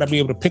 and I got to be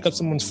able to pick up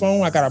someone's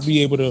phone. I got to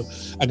be able to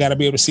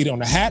see it on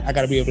the hat. I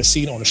got to be able to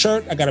see it on the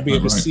shirt. I got to be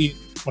able to see it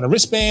on the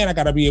wristband. I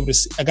got to be able to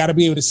see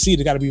it.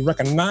 It got to be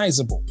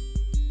recognizable.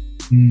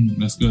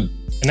 That's good.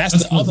 And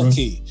that's the other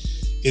key.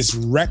 It's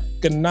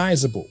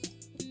recognizable,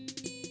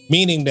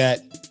 meaning that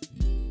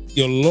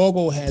your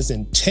logo has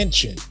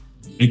intention.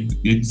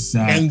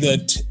 Exactly.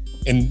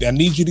 And I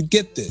need you to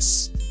get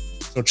this.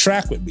 So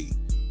track with me.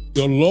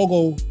 Your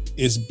logo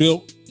is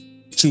built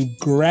to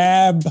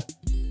grab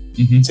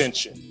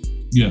attention.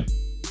 Yeah.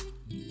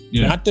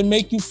 Not to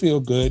make you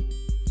feel good.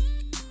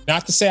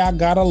 Not to say I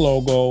got a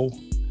logo.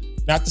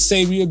 Not to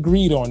say we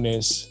agreed on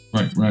this.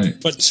 Right.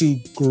 But to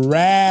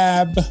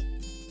grab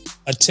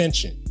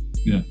attention.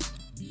 Yeah.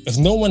 If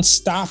no one's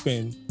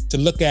stopping to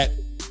look at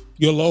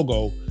your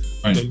logo,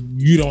 then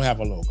you don't have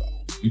a logo.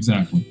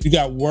 Exactly. You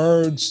got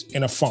words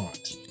in a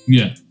font.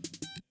 Yeah.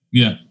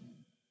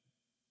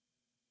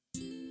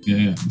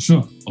 For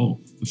sure. Oh,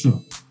 for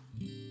sure.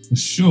 For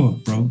sure,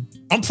 bro.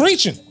 I'm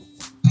preaching.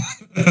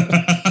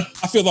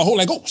 I feel the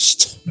Holy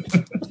Ghost.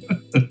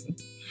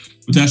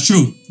 But that's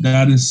true.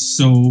 That is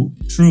so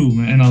true,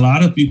 man. And a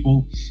lot of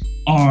people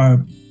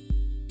are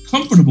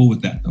comfortable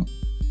with that, though.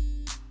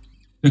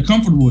 They're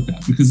comfortable with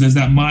that because there's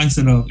that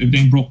mindset of if it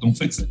ain't broke, don't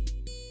fix it.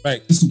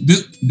 Right.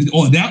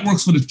 That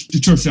works for the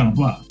church down the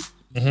block.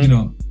 You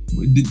know,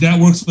 that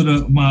works for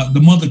the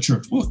mother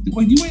church. Well,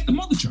 you ain't the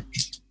mother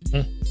church.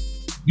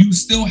 You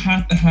still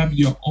have to have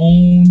your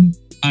own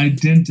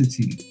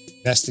identity.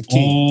 That's the key.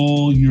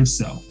 All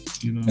yourself.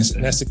 You know,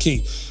 that's the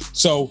key.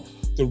 So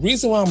the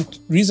reason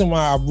why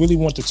I really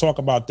want to talk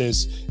about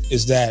this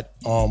is that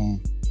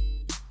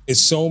it's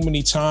so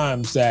many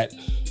times that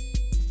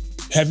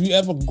have you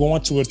ever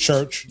gone to a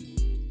church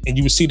and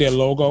you would see their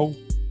logo,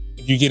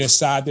 you get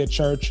inside their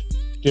church,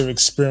 their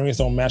experience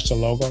don't match the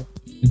logo?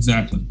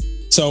 Exactly.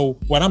 So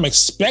what I'm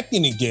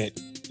expecting to get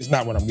is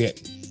not what I'm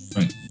getting.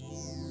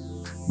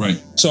 Right.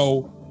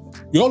 So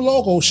your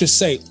logo should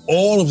say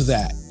all of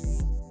that.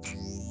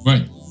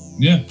 Right.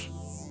 Yeah.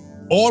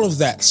 All of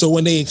that. So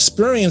when they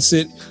experience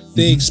it,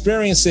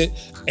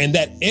 and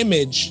that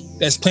image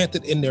that's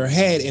planted in their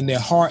head, in their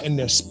heart, in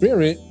their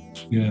spirit,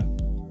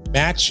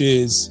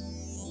 matches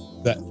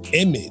the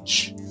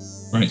image.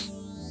 Right.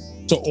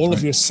 So all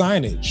of your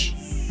signage,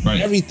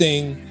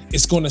 everything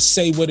is going to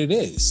say what it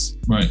is.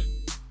 Right.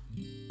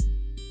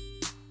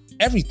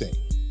 Everything.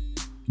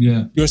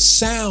 Yeah. Your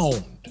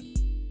sound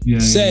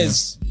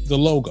says the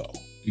logo.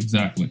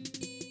 Exactly.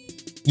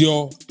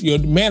 Your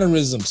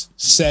mannerisms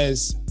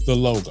says the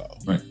logo.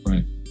 Right.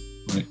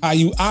 How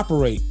you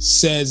operate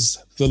says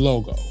the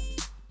logo.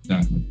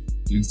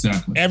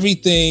 Exactly.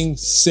 Everything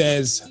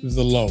says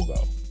the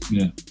logo.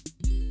 Yeah.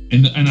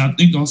 And I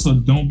think also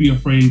don't be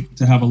afraid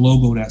to have a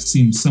logo that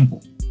seems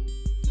simple.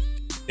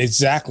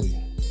 Exactly.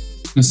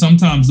 Because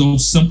sometimes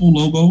those simple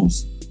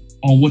logos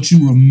are what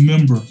you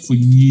remember for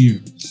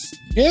years.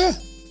 Yeah.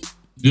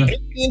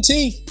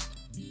 AT&T.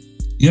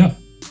 Yeah.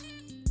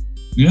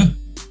 Yeah.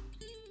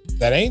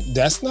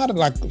 That's not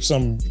like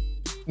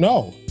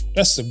no.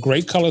 That's a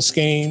great color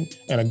scheme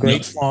and a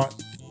great font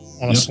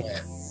on a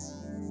slant.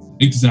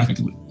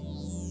 Exactly.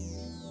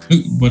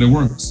 But it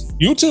works.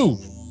 YouTube,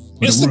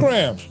 but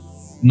Instagram,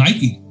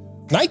 Nike.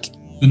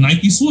 The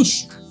Nike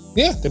swoosh.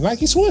 Yeah, the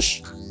Nike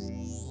swoosh.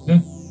 Yeah.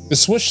 The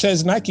swoosh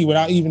says Nike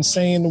without even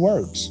saying the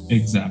words.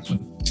 Exactly.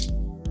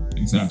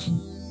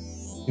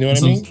 You know what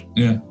I mean?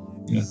 Yeah.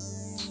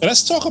 So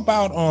let's talk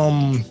about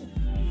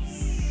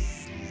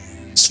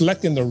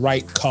selecting the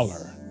right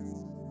color.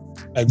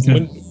 Like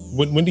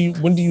when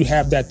do you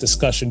have that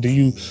discussion? Do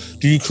you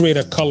create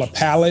a color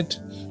palette?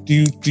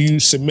 Do you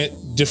submit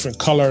different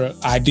color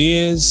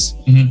ideas?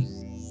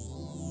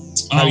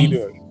 How do you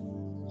do it?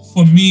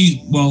 For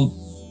me,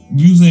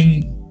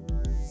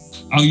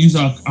 I'll use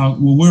our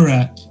where we're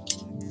at.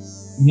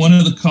 One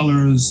of the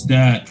colors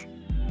that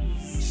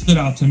stood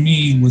out to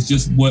me was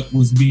just what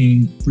was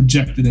being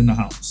projected in the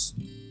house.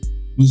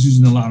 It was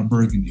using a lot of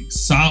burgundy.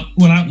 So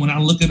when I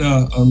look at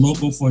a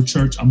logo for a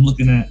church, I'm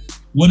looking at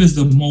what is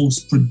the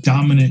most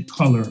predominant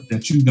color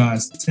that you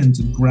guys tend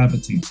to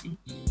gravitate to.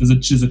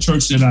 There's a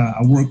church that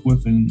I work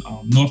with in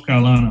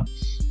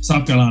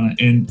South Carolina,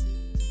 and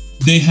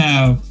they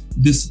have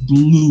this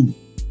blue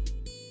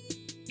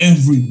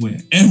everywhere.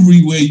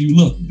 Everywhere you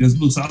look, there's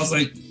blue. So I was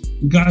like,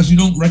 guys, you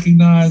don't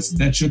recognize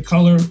that your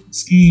color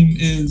scheme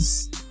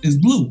is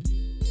blue.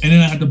 And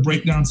then I had to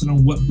break down to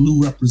them what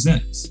blue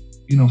represents.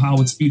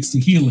 how it speaks to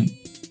healing,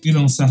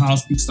 so how it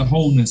speaks to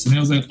wholeness. And I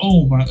was like,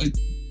 oh,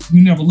 we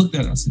never looked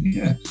at it. I said,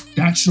 yeah,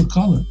 that's your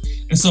color.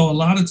 And so a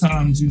lot of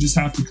times you just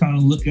have to kind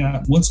of look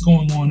at what's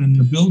going on in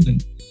the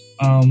building,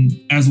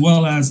 as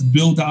well as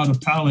build out a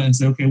palette and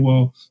say, okay,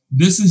 well,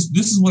 this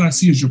is what I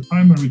see as your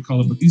primary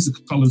color, but these are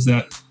colors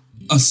that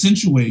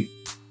accentuate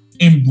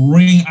and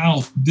bring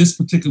out this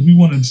particular, we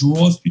want to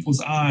draw people's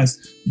eyes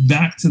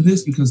back to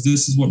this because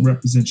this is what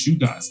represents you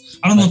guys.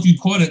 I don't know if you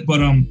caught it,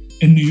 but in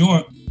New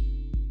York,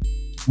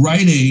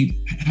 Rite Aid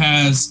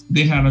had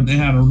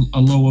a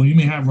logo. You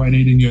may have Rite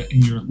Aid in your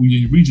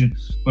region,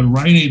 but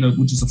Rite Aid,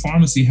 which is a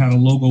pharmacy, had a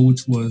logo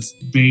which was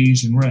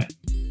beige and red.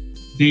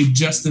 They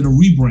just did a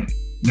rebrand.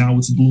 Now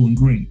it's blue and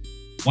green.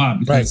 Why?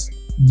 Because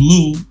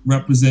blue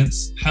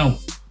represents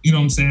health. You know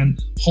what I'm saying?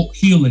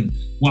 Healing,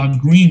 while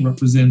green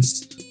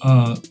represents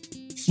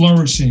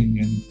flourishing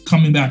and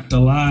coming back to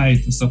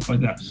life and stuff like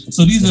that.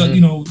 So these are,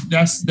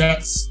 that's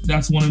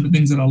one of the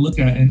things that I look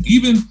at. And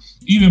even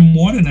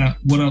more than that,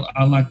 what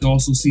I like to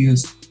also see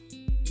is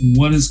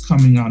what is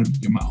coming out of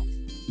your mouth.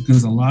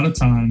 Because a lot of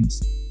times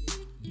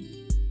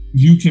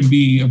you can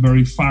be a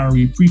very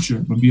fiery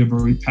preacher, but be a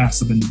very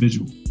passive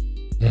individual.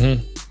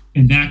 Mm-hmm.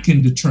 And that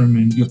can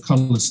determine your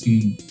color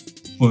scheme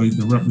for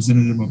the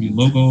representative of your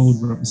logo,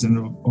 the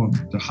representative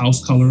of the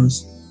house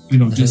colors,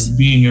 just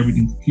being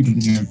everything,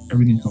 keeping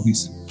everything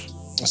cohesive.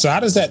 So how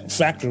does that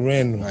factor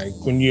in, like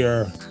when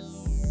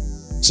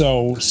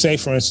so say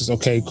for instance,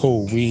 okay,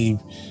 cool, we've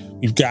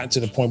gotten to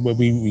the point where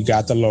we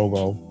got the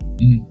logo,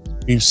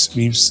 we've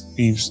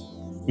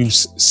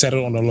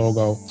settled on the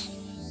logo.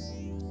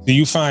 Do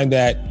you find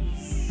that,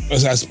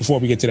 before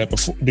we get to that,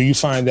 do you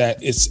find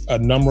that it's a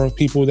number of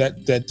people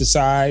that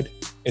decide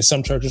in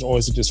some churches, or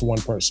is it just one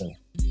person?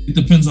 It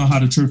depends on how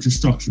the church is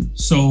structured.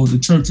 So the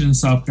church in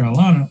South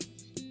Carolina,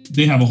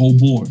 they have a whole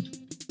board,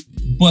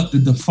 but the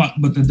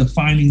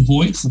defining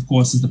voice, of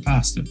course, is the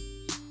pastor.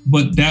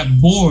 But that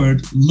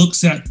board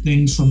looks at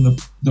things from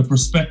the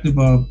perspective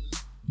of,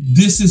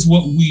 this is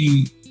what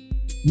we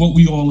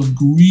all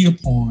agree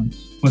upon,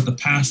 but the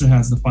pastor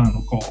has the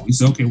final call. He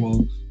said, okay,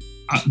 well,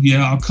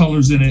 our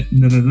color's in it,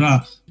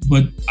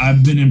 but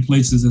I've been in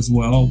places as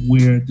well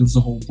where there's a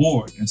whole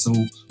board. And so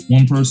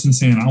one person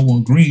saying, I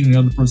want green, and the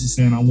other person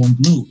saying, I want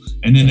blue.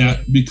 And then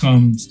that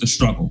becomes the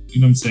struggle. You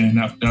know what I'm saying?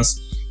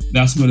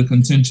 That's where the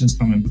contentions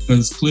come in,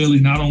 because clearly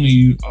not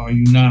only are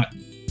you not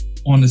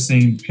on the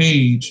same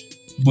page,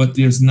 but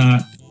there's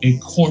not a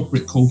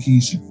corporate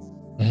cohesion.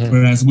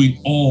 Whereas we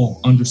all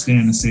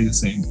understand and say the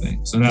same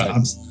thing. So that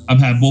I've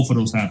had both of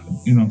those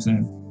happen. You know what I'm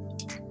saying?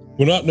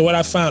 What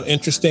I found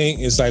interesting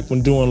is, like,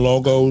 when doing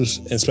logos,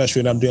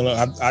 especially when I'm doing,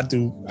 I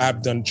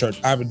haven't done church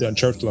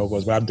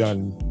logos, but I've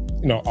done,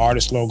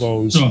 artist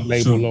logos,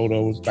 label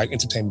logos, like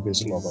entertainment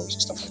business logos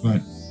and stuff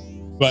like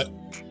that.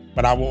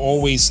 But I will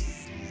always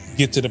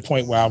get to the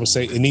point where I would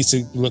say it needs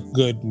to look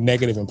good,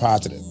 negative and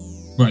positive.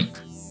 Right.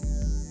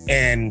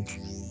 And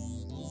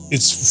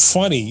it's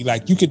funny,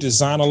 like, you could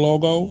design a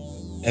logo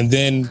and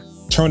then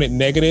turn it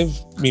negative,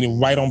 meaning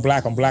white on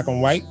black on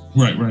white.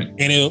 Right.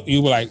 And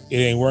you'll be like, it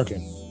ain't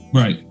working.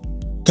 Right.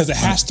 Because it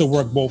has to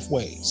work both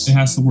ways. It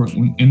has to work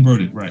when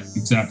inverted, right?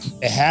 Exactly.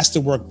 It has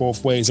to work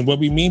both ways. And what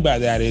we mean by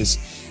that is,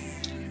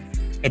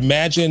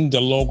 imagine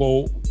the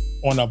logo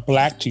on a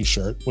black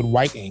t-shirt with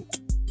white ink.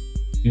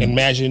 Yeah.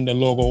 Imagine the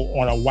logo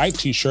on a white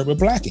t-shirt with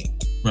black ink.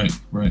 Right.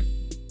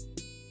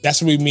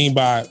 That's what we mean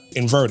by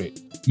inverted.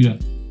 Yeah.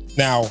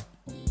 Now,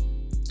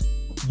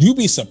 you'd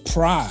be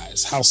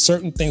surprised how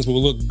certain things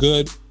will look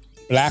good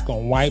black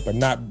on white, but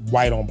not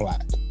white on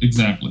black.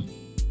 Exactly.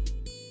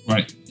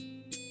 Right.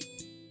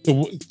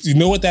 So, you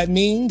know what that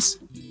means?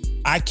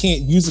 I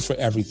can't use it for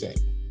everything.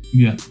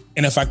 Yeah.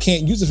 And if I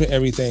can't use it for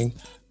everything,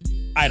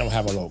 I don't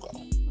have a logo.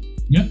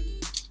 Yeah.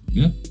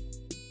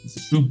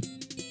 It's true.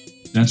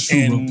 That's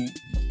true.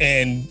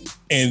 And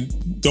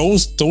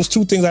those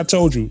two things I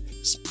told you,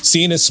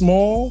 seeing it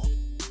small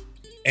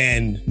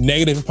and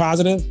negative and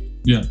positive,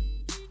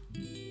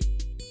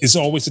 is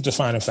always a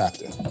defining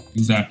factor.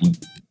 Exactly.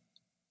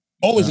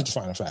 Always a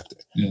defining factor.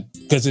 Yeah.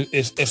 Because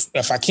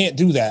if I can't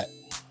do that,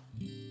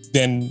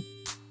 then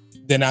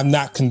I'm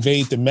not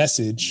conveyed the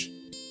message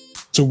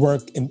to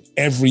work in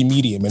every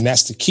medium, and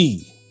that's the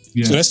key.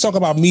 Yeah. So let's talk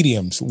about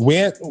mediums.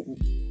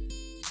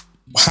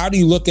 How do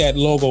you look at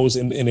logos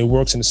and it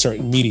works in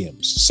certain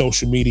mediums?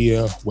 Social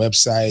media,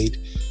 website,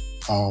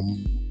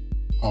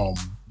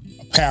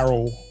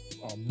 apparel,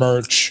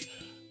 merch,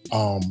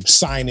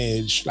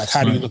 signage. Like,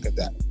 how do you look at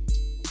that?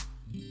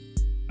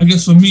 I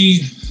guess for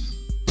me,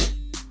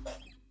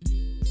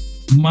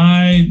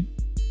 my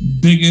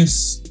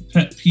biggest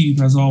pet peeve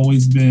has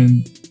always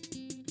been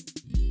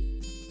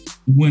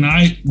when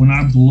I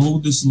blow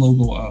this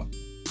logo up,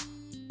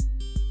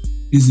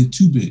 is it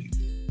too big?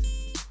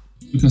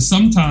 Because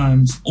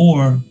sometimes,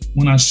 or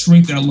when I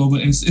shrink that logo,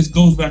 and it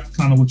goes back to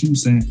kind of what you were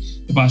saying.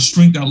 If I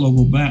shrink that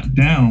logo back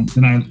down,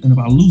 and if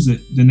I lose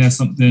it, then that's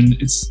something.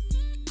 It's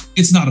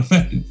not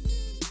effective,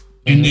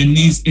 and it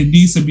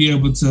needs to be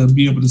able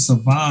to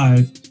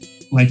survive,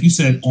 like you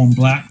said, on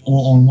black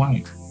or on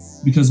white,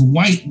 because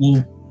white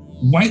will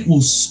white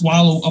will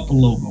swallow up a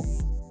logo,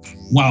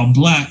 while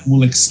black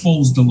will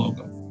expose the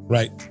logo.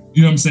 Right.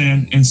 You know what I'm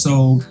saying? And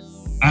so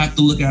I have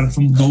to look at it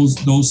from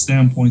those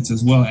standpoints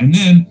as well. And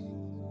then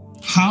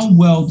how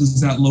well does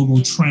that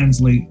logo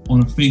translate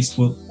on a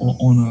Facebook or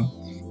on a,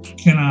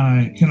 can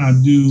I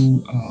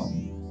do,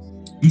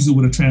 use it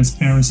with a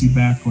transparency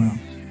background?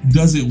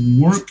 Does it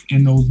work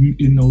in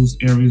those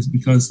areas?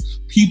 Because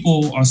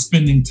people are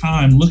spending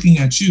time looking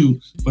at you,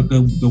 but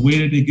the way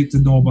that they get to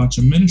know about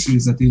your ministry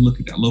is that they look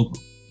at that logo.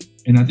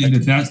 And I think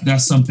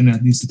that's something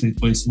that needs to take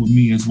place with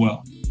me as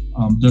well.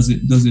 Does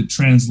it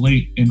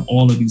translate in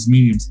all of these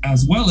mediums,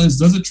 as well as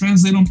does it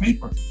translate on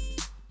paper?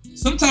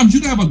 Sometimes you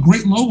can have a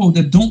great logo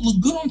that don't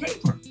look good on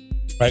paper.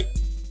 Right.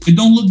 It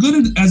don't look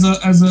good as a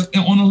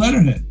on a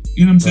letterhead.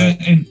 You know what I'm saying?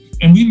 Right.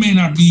 And we may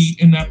not be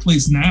in that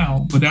place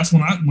now, but that's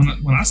when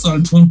I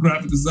started doing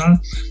graphic design.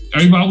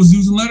 Everybody was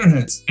using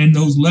letterheads, and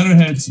those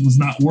letterheads was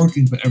not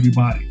working for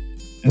everybody.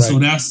 And so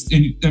that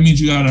means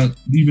you gotta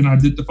even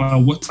identify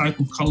what type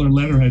of color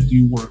letterhead do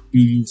you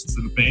use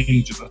instead of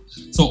page.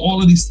 So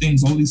all of these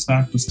things, all these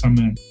factors come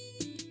in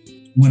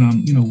when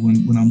I'm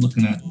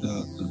looking at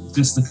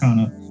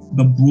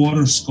the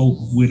broader scope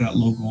of where that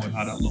logo and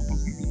how that logo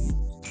can be used.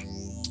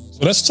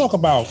 So let's talk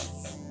about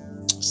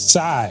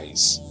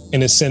size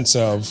in the sense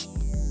of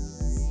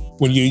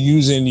when you're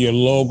using your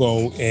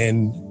logo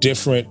in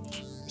different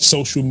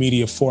social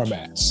media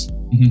formats,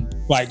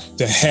 like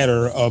the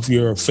header of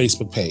your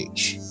Facebook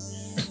page,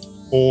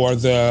 or of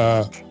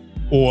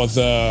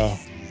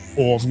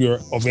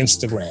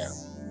Instagram.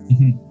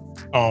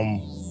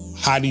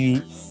 How do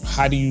you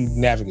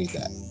navigate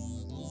that?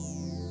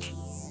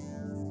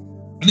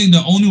 I think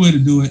the only way to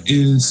do it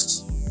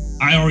is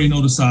I already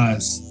know the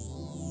size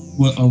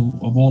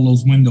of all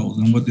those windows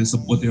and what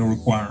they're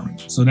requiring.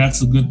 So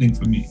that's a good thing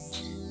for me.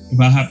 If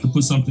I have to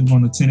put something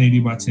on a 1080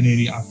 by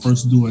 1080, I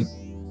first do it,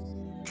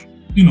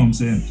 you know what I'm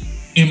saying,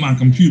 in my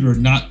computer,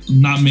 not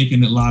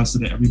making it live so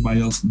that everybody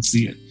else can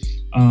see it.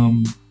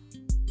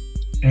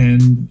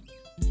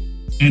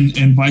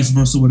 And vice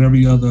versa with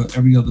every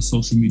other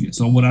social media.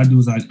 So what I do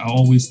is I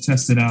always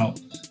test it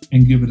out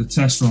and give it a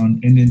test run,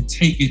 and then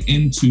take it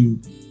into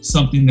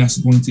something that's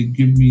going to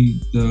give me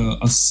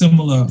a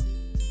similar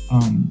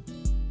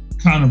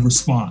kind of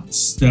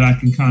response that I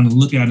can kind of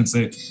look at and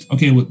say,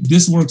 okay, well,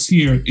 this works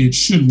here, it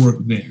should work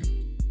there,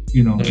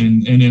 you know,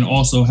 and then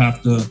also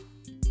have to.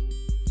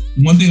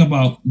 One thing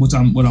about what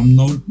I'm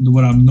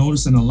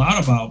noticing a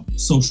lot about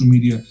social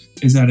media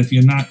is that if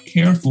you're not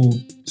careful,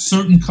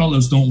 certain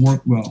colors don't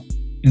work well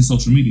in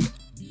social media.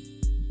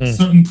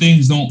 Certain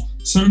things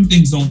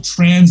don't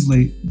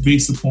translate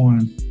based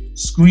upon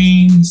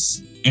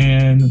screens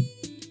and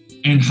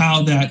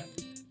how that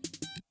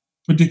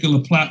particular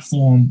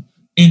platform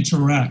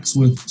interacts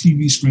with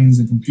TV screens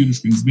and computer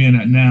screens, being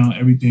that now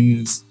everything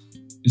is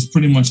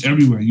pretty much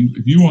everywhere.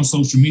 If you're on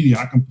social media,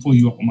 I can pull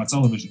you up on my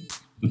television,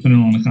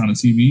 depending on the kind of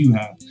TV you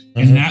have.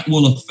 And that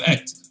will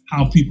affect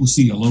how people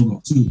see your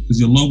logo too, because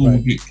your logo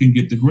can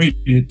get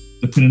degraded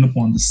depending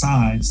upon the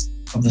size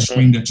of the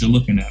screen that you're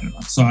looking at it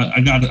on. So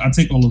I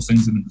take all those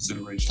things into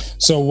consideration.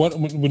 So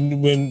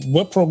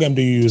what program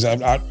do you use?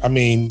 I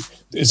mean,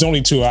 it's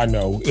only two I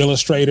know: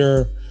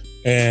 Illustrator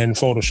and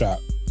Photoshop.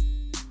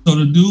 So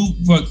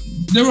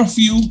there are a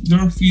few,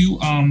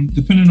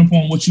 depending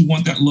upon what you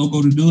want that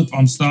logo to do. If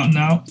I'm starting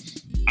out,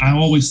 I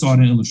always start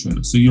in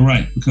Illustrator. So you're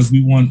right, because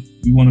we want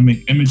to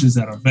make images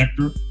that are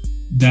vector.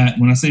 That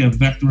when I say a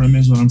vector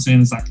image, what I'm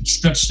saying is I can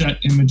stretch that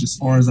image as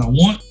far as I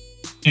want,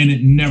 and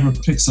it never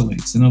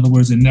pixelates. In other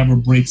words, it never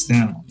breaks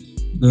down.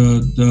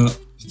 The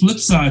flip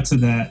side to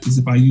that is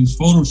if I use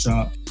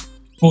Photoshop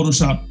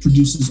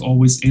produces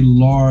always a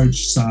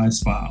large size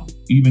file.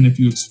 Even if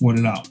you export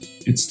it out,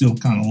 it's still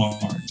kind of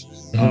large.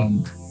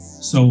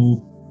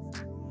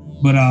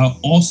 But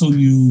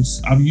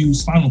I've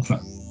used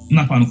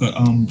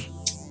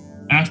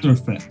After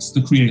Effects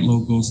to create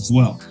logos as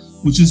well,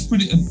 which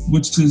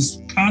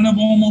is kind of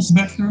almost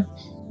vector,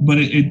 but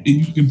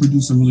you can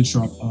produce a really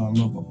sharp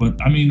logo. But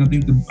I mean, I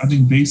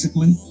think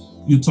basically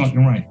you're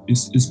talking right.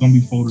 It's going to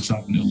be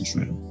Photoshop and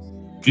Illustrator.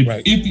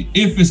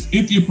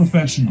 If you're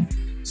professional.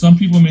 Some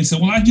people may say,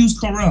 well, I use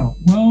Corel.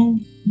 Well,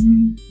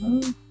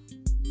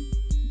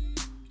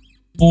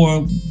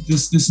 or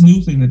this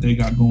new thing that they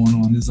got going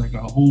on is like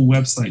a whole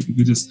website. You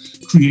could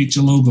just create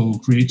your logo,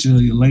 create your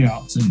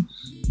layouts,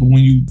 but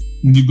when you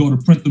go to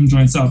print them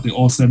joints out, they're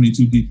all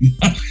 72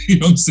 DPI. You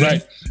know what I'm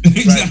saying? Right.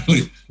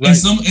 Exactly. Right.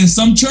 And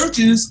some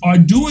churches are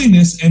doing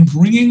this and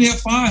bringing their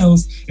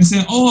files and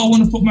saying, "Oh, I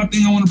want to put my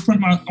thing. I want to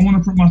print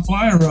my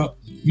flyer up.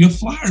 Your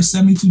flyer is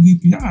 72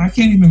 DPI. I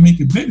can't even make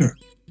it bigger."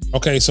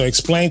 Okay, so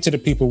explain to the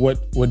people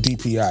what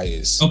DPI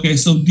is. Okay,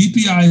 so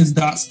DPI is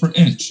dots per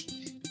inch.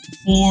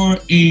 For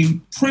a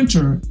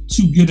printer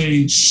to get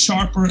a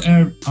sharper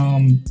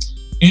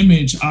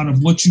image out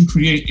of what you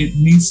create, it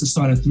needs to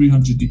start at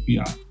 300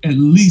 DPI, at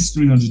least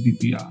 300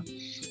 DPI.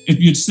 If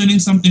you're sending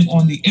something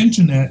on the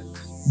internet,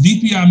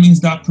 DPI means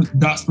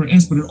dots per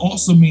inch, but it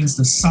also means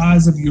the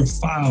size of your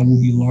file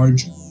will be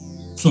larger.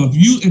 So if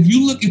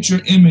you look at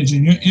your image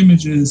and your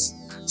image is,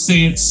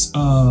 say it's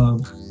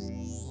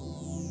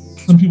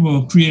some people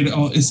have created,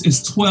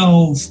 it's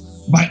 12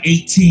 by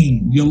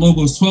 18. Your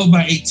logo is 12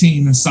 by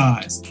 18 in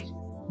size.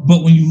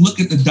 But when you look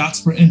at the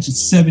dots per inch,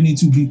 it's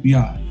 72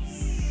 dpi.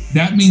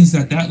 That means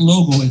that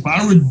logo, if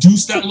I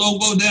reduce that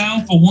logo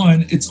down, for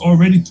one, it's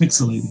already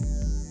pixelated.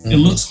 It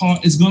looks hard.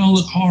 It's going to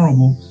look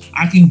horrible.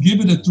 I can give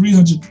it a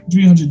 300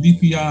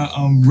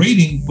 DPI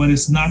rating, but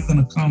it's not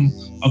going to come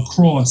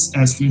across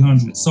as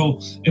 300. So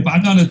if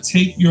I'm going to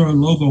take your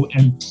logo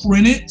and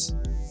print it,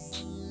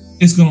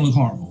 it's going to look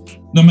horrible.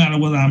 No matter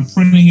whether I'm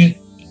printing it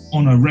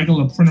on a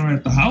regular printer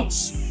at the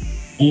house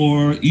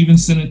or even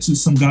send it to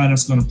some guy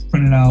that's going to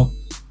print it out,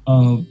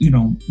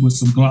 with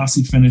some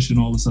glossy finish and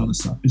all this other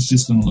stuff. It's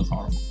just going to look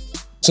horrible.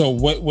 So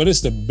what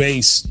is the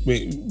base where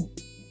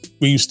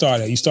you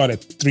start at? You start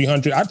at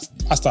 300. I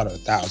started at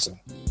 1,000.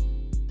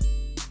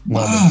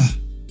 Wow.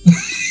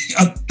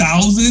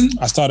 1,000?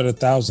 I started at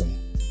 1,000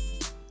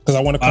 because I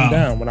want to come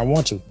down when I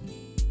want to.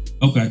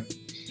 Okay.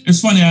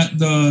 It's funny.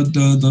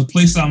 The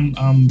place I'm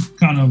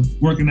kind of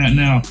working at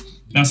now,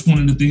 that's one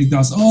of the things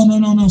guys,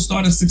 no,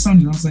 start at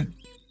 600. I was like,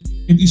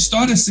 if you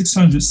start at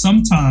 600,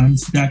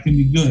 sometimes that can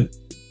be good.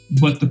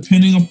 But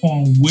depending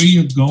upon where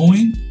you're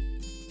going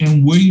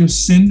and where you're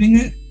sending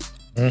it,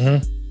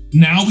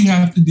 now we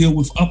have to deal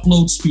with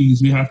upload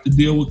speeds. We have to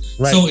deal with.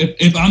 Right. So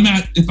if I'm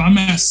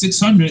at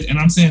 600 and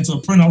I'm saying to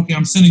a printer, okay,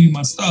 I'm sending you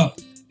my stuff,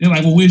 they're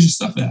like, well, where's your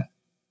stuff at?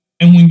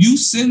 And when you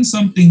send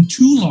something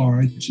too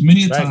large,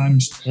 many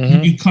times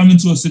you can come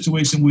into a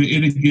situation where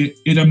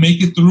it'll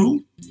make it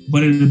through,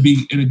 but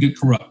it'll get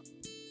corrupt.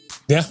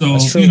 Yeah, so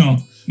that's true.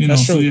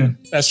 That's true. So, yeah.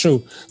 That's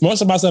true.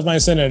 Most of my stuff I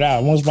ain't sending it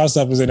out. Most of my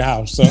stuff is in the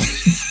house, so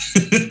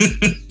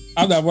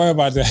I'm not worried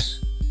about that.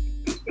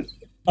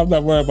 I'm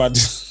not worried about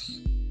that.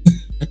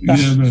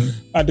 Yeah, man.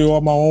 I do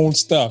all my own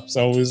stuff,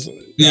 so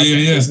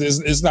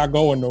it's not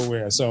going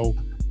nowhere. So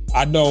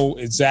I know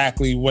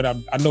exactly what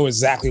I'm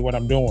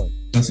doing.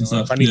 That's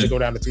if I need to go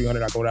down to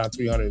 300, I go down to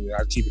 300.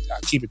 I keep it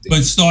there.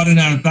 But starting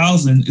at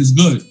 1,000 is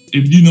good.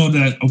 If you know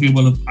that, okay,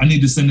 well, if I need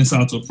to send this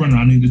out to a printer,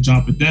 I need to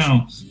jump it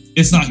down.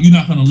 You're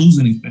not going to lose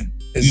anything.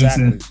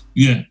 Exactly.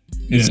 Yeah.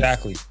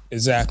 Exactly.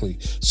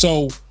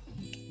 So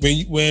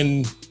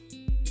when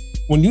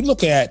you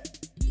look at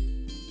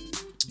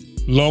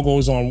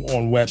logos on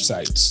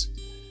websites,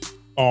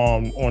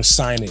 on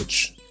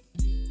signage,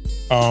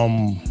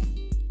 how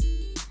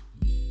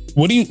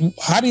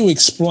do you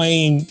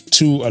explain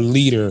to a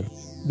leader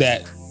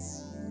that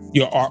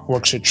your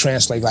artwork should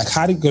translate?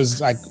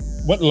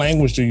 What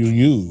language do you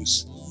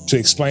use to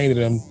explain to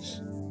them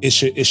it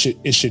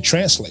should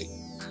translate?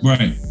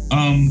 Right.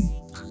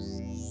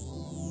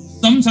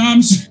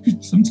 Sometimes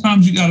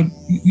you gotta,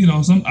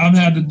 I've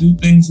had to do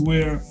things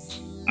where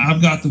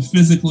I've got to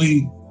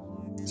physically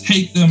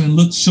take them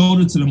and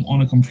shoulder to them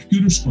on a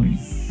computer screen.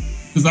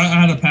 Because I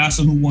had a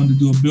pastor who wanted to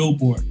do a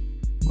billboard,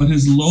 but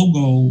his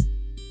logo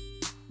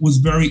was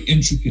very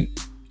intricate,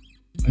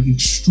 like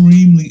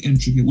extremely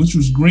intricate, which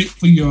was great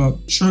for your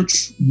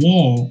church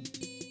wall,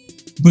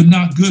 but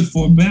not good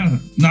for a banner.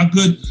 Not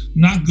good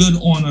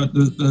on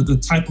the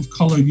type of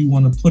color you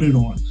want to put it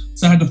on.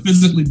 So I had to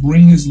physically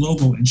bring his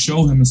logo and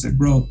show him and say,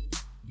 bro,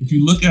 if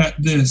you look at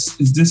this,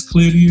 is this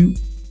clear to you?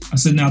 I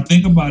said, now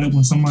think about it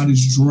when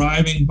somebody's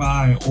driving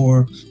by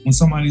or when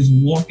somebody's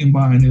walking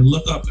by and they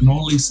look up and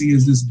all they see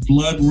is this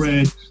blood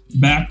red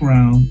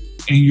background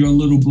and your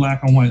little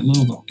black and white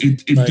logo.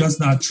 It right. does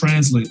not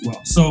translate well.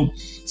 So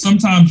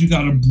sometimes you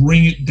got to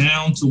bring it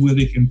down to where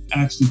they can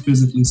actually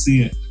physically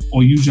see it,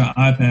 or use your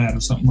iPad or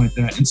something like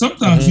that. And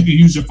sometimes you can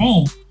use your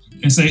phone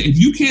and say, if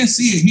you can't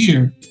see it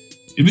here,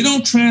 if it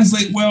don't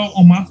translate well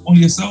on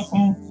your cell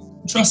phone,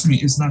 trust me,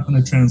 it's not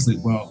going to translate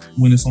well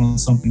when it's on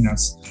something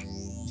that's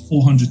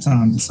 400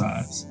 times the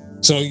size.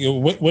 So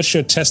what's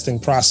your testing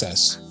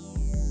process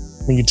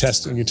when you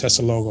test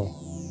a logo?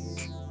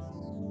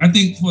 I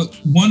think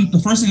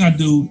the first thing I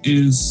do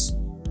is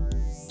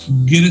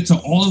get it to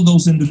all of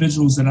those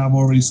individuals that I've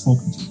already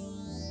spoken to,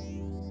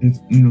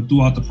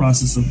 throughout the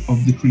process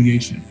of the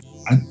creation.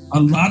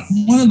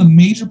 One of the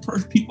major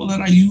people that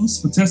I use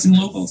for testing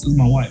logos is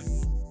my wife.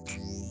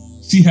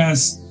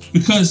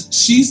 Because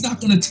she's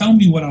not going to tell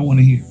me what I want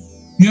to hear.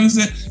 You know what I'm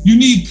saying? You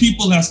need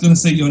people that's going to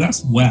say, yo,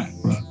 that's whack,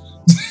 bro.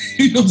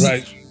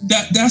 Right.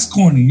 That's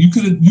corny. You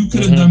could have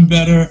done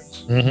better.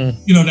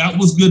 That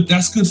was good.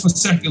 That's good for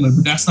secular,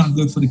 but that's not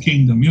good for the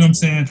kingdom. You know what I'm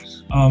saying?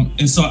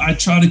 And so I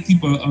try to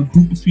keep a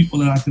group of people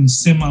that I can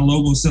send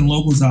logos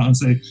out and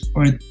say,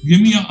 all right, give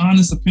me your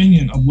honest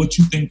opinion of what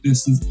you think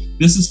this is.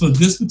 This is for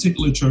this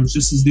particular church.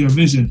 This is their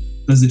vision.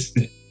 Does it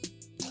fit?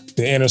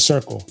 The inner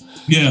circle.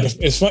 Yeah.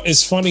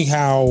 It's funny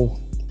how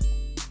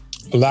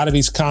a lot of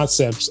these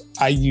concepts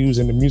I use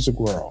in the music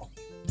world.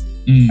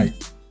 Like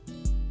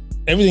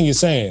everything you're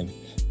saying,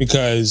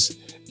 because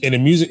in the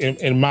music,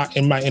 in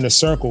my inner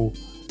circle,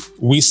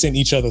 we send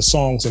each other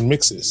songs and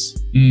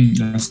mixes.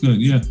 That's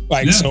good. Yeah.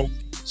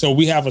 So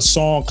we have a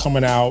song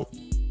coming out.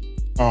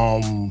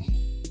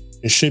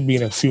 It should be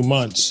in a few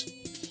months,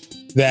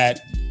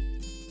 that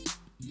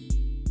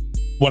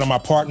one of my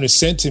partners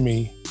sent to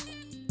me,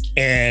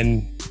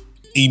 and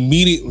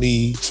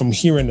immediately from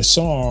hearing the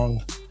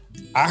song,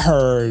 I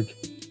heard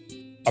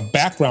a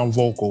background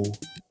vocal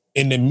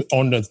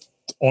on the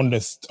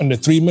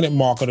 3-minute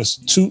mark of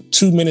the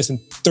 2 minutes and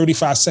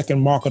 35-second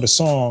mark of the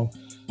song.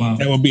 Wow.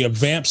 There would be a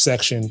vamp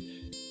section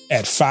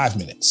at 5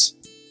 minutes.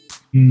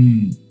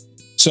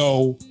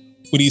 So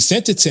when he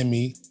sent it to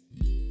me,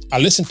 I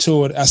listened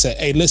to it. I said,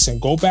 hey, listen,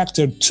 go back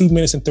to 2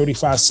 minutes and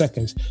 35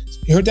 seconds.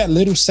 You heard that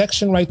little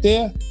section right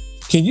there?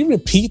 Can you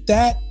repeat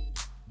that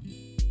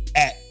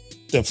at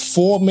the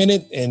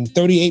 4-minute and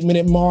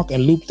 38-minute mark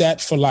and loop that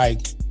for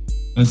like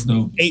that's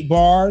dope. 8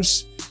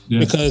 bars? Yeah.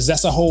 Because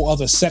that's a whole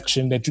other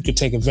section that you could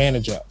take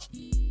advantage of.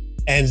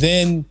 And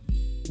then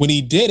when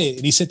he did it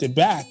and he sent it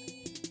back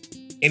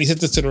and he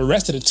sent it to the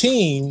rest of the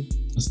team,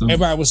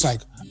 everybody was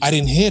like, I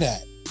didn't hear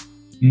that.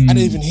 I didn't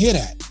even hear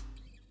that.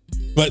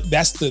 But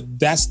that's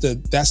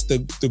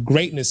the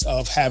greatness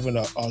of having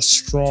a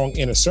strong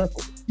inner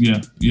circle.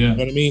 Yeah. You know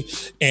what I mean?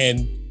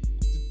 And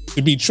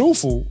to be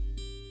truthful,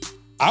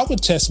 I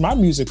would test my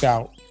music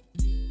out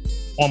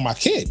on my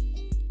kid.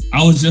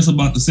 I was just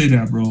about to say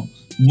that, bro.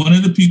 One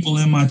of the people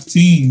in my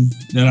team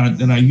that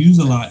I use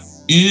a lot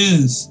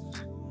is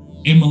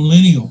a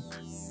millennial,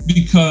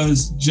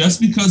 because just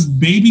because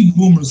baby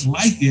boomers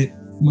like it,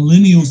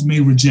 millennials may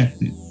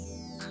reject it.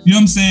 You know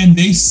what I'm saying?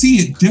 They see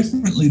it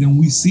differently than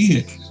we see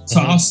it. So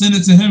I'll send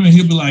it to him and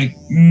he'll be like,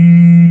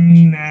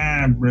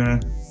 nah,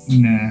 bruh,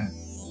 nah.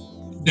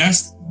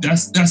 That's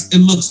it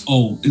looks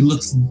old. It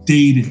looks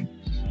dated.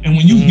 And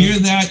when you hear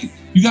that,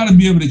 you got to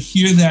be able to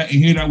hear that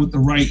and hear that with the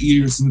right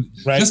ears.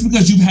 Right. Just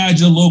because you've had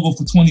your logo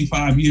for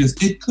 25 years,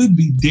 it could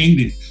be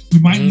dated. You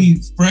might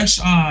need fresh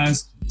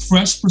eyes,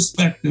 fresh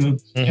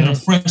perspective, and a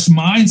fresh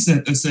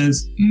mindset that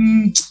says,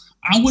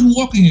 I wouldn't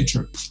walk in your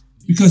church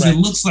because it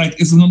looks like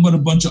it's nothing but a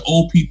bunch of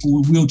old people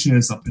with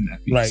wheelchairs up in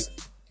that piece. Right.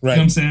 You know what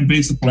I'm saying?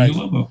 Based upon your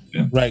logo.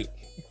 Yeah. Right.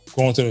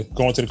 Going to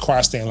the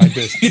choir stand like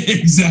this.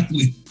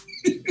 Exactly.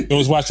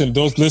 Those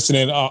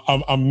listening,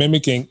 I'm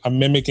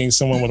mimicking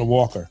someone with a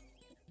walker.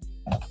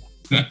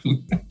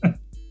 Exactly.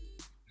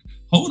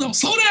 Hold on,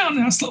 slow down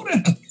now, slow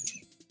down.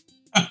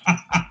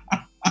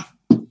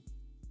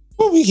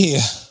 What we here?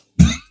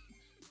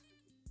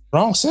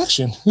 Wrong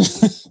section.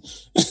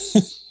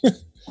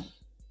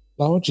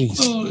 Lord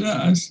Jesus. Oh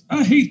gosh,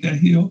 I hate that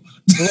hill.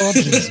 Lord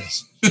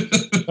Jesus.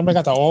 Somebody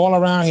got the oil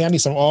around here. I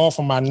need some oil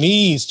for my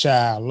knees,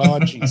 child.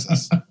 Lord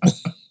Jesus.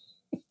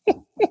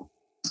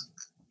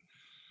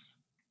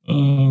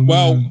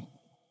 Well,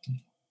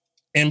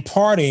 in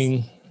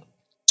parting,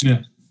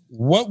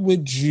 what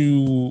would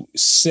you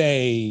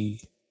say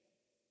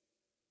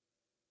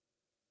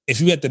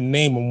if you had to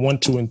name them 1,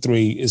 2, and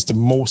 3 is the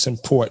most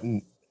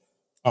important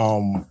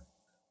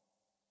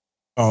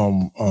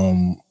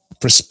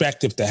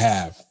perspective to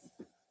have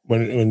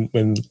when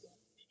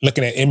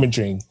looking at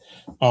imaging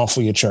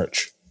for your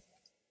church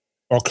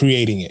or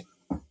creating it?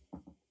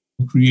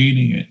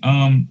 Creating it.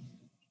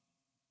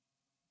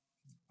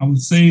 I would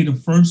say the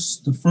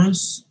first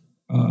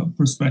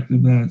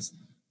perspective that's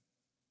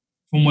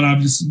from what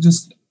I've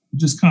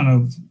just kind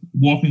of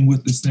walking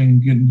with this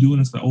thing and doing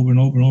this over and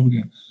over and over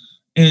again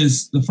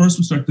is the first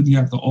perspective. You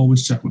have to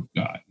always check with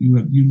God.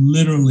 You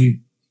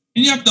literally,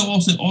 and you have to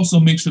also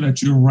make sure that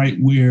you're right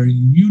where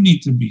you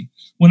need to be.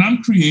 When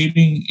I'm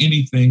creating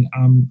anything,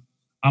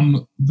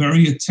 I'm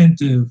very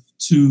attentive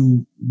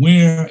to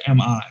where am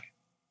I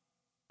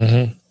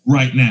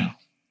right now.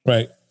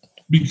 Right.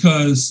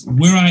 Because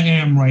where I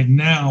am right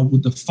now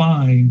would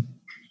define,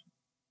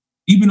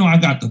 even though I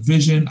got the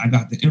vision, I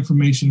got the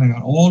information, I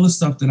got all the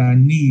stuff that I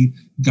need,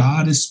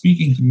 God is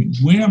speaking to me.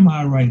 Where am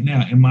I right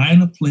now? Am I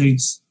in a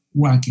place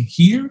where I can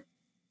hear,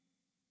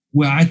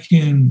 where I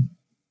can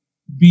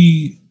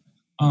be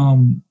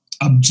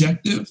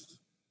objective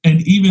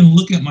and even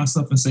look at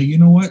myself and say, you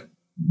know what?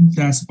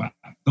 That's bad.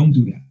 Don't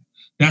do that.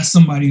 That's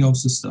somebody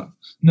else's stuff.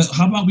 Now,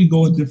 how about we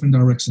go a different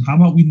direction? How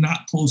about we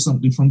not pull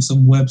something from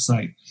some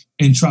website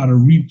and try to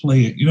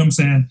replay it? You know what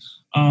I'm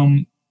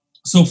saying?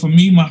 So for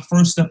me, my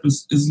first step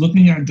is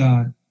looking at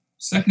God.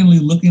 Secondly,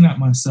 looking at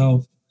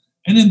myself.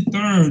 And then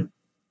third,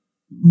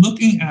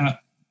 looking at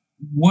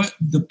what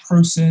the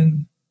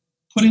person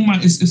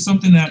it's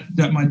something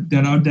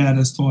that our dad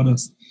has taught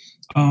us.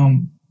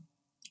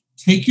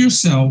 Take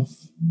yourself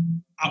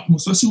out,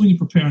 especially when you're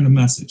preparing a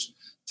message,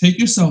 take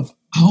yourself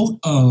out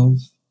of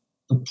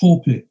the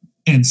pulpit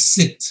and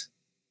sit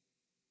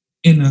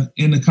in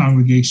the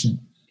congregation.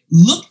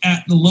 Look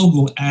at the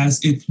logo as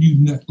if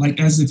you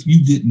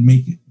didn't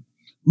make it.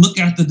 Look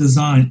at the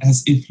design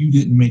as if you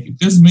didn't make it.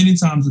 There's many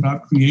times that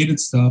I've created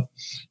stuff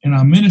in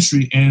our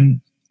ministry and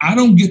I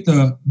don't get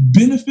the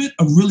benefit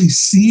of really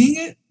seeing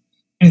it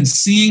and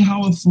seeing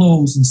how it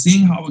flows and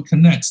seeing how it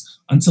connects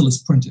until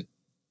it's printed.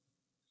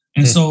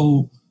 And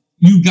so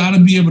you got to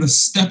be able to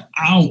step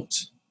out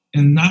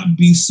and not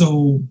be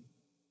so,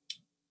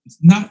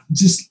 not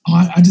just,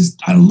 I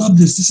love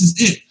this. This is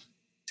it.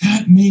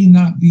 That may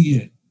not be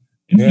it.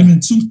 And even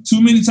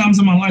too many times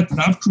in my life that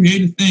I've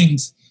created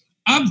things,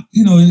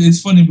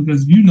 it's funny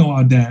because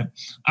our dad,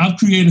 I've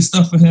created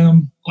stuff for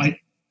him,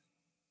 like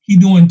he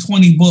doing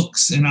 20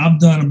 books and I've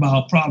done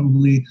about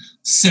probably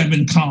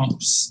 7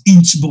 comps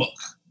each book.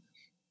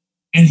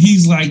 And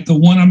he's like, the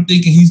one I'm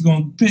thinking he's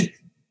going to pick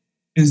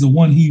is the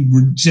one he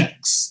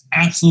rejects.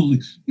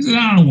 Absolutely. He said,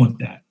 I don't want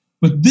that.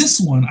 But this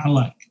one I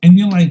like. And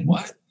you're like,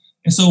 what?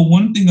 And so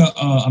one thing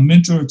a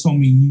mentor told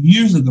me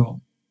years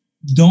ago,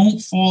 don't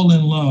fall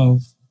in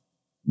love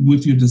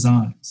with your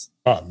designs.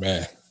 Oh,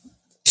 man.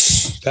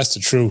 That's the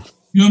truth.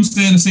 You know what I'm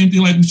saying? The same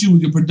thing like with you,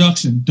 with your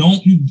production.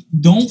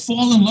 Don't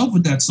fall in love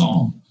with that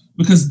song,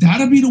 because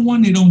that'll be the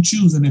one they don't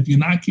choose. And if you're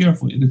not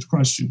careful, it'll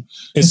crush you.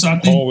 It's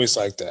always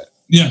like that.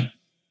 Yeah.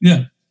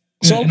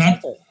 So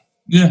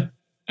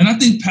and I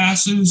think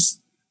pastors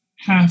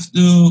have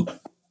to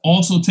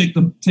also take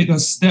a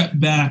step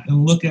back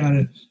and look at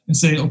it and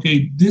say,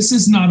 okay, this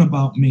is not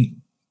about me.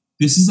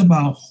 This is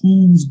about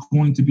who's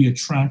going to be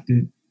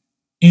attracted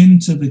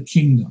into the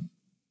kingdom.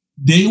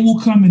 They will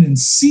come in and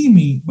see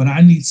me, but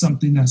I need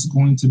something that's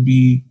going to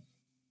be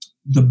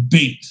the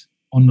bait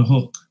on the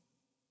hook.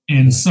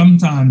 And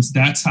sometimes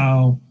that's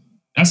how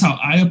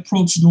I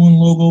approach doing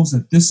logos,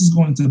 that this is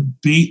going to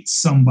bait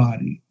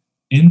somebody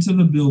into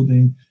the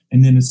building.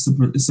 And then it's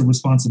a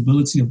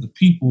responsibility of the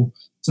people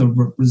to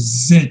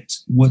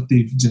represent what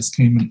they've just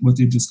come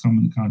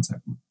into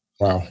contact with.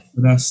 Wow.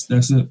 So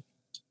that's it.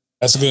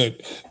 That's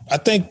good. I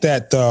think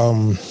that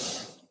the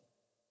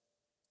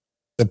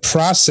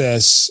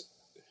process,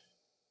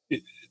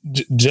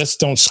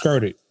 just don't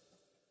skirt it.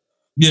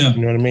 Yeah.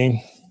 You know what I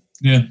mean?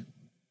 Yeah.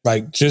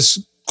 Like,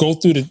 just go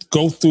through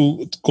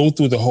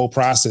the whole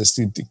process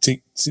to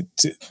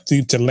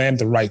land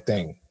the right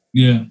thing.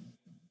 Yeah.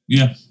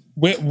 Yeah.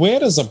 Where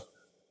does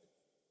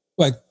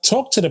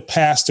talk to the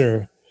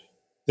pastor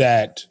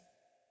that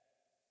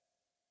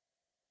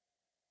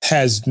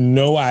has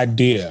no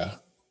idea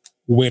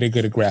where to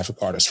get a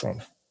graphic artist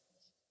from,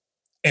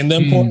 and the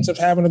importance of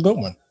having a good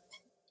one.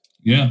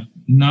 Yeah.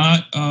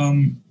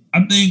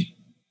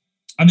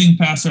 I think,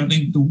 Pastor,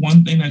 the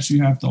one thing that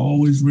you have to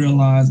always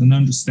realize and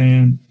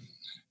understand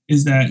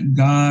is that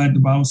the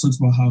Bible talks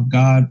about how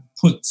God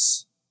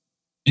puts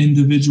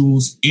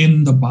individuals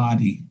in the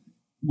body.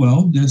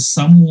 Well, there's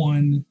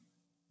someone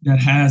that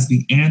has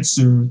the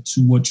answer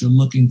to what you're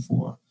looking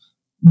for.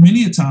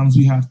 Many a times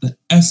we have to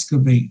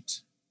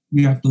excavate.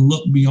 We have to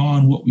look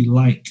beyond what we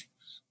like.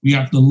 We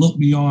have to look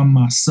beyond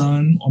my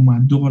son or my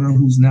daughter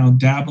who's now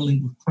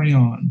dabbling with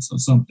crayons or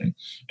something.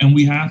 And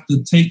we have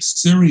to take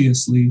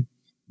seriously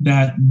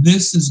that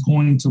this is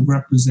going to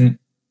represent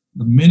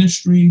the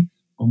ministry,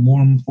 but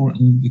more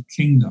importantly, the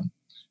kingdom.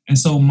 And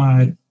so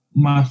my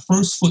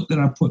first foot that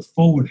I put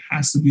forward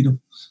has to be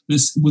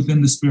this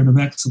within the spirit of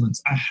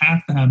excellence. I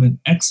have to have an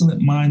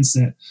excellent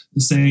mindset to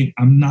say,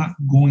 I'm not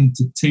going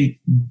to take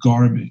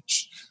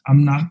garbage.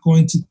 I'm not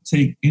going to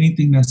take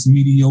anything that's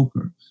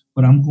mediocre,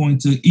 but I'm going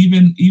to,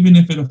 even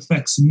if it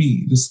affects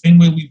me, the same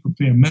way we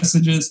prepare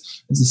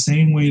messages is the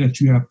same way that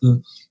you have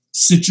to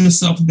sit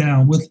yourself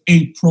down with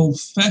a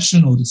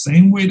professional, the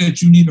same way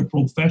that you need a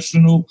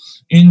professional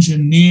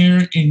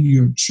engineer in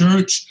your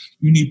church.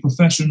 You need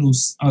professional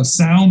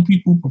sound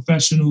people,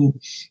 professional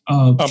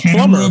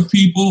camera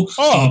people,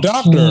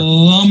 doctor,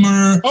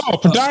 plumber,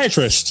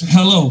 podiatrist,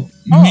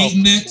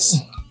 maintenance.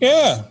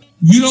 Yeah.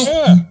 You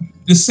don't,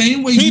 the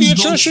same way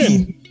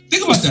pediatrician.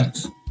 Think about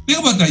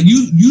that.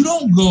 You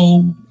don't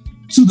go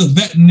to the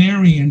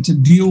veterinarian to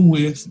deal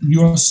with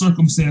your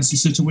circumstance or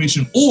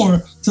situation,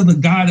 or to the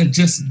guy that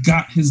just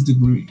got his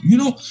degree.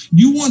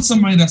 You want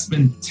somebody that's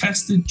been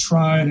tested,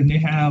 tried, and they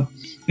have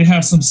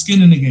some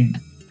skin in the game.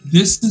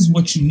 This is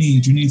what you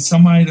need. You need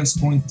somebody that's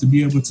going to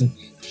be able to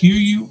hear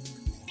you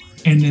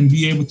and then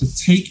be able to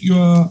take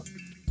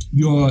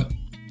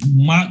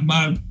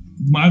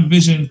my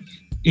vision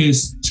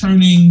is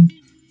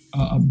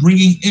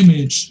bringing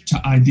image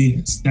to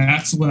ideas.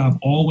 That's what I've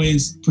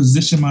always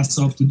positioned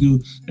myself to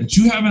do. That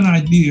you have an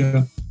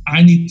idea,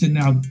 I need to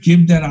now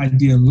give that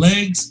idea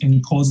legs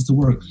and cause it to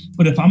work.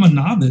 But if I'm a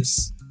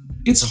novice,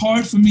 it's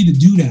hard for me to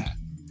do that.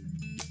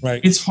 Right.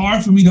 It's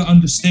hard for me to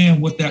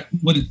understand what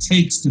it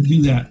takes to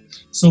do that.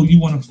 So you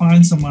want to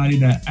find somebody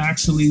that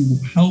actually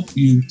will help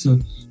you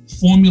to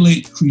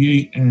formulate,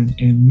 create,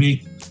 and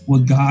make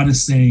what God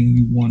is saying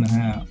you want to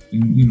have,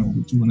 and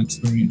what you want to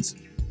experience.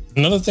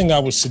 Another thing I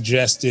would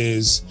suggest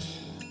is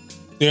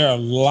there are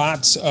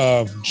lots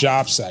of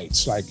job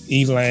sites like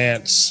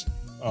Elance,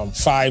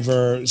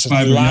 Fiverr,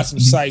 lots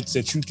of sites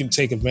that you can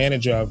take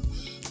advantage of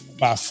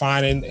by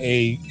finding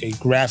a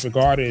graphic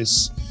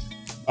artist,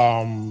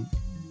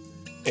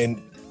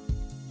 and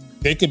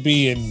they could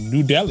be in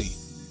New Delhi.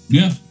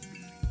 Yeah.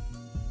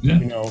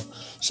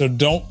 So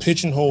don't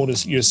pigeonhole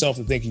yourself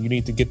to thinking you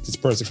need to get this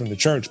person from the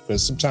church,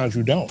 because sometimes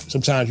you don't.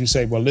 Sometimes you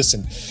say, well,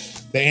 listen,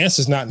 the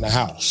answer's not in the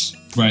house.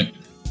 Right.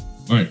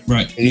 And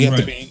you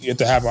have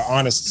to have an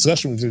honest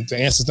discussion with the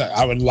answer's not.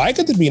 I would like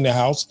it to be in the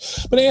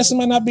house, but the answer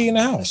might not be in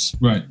the house.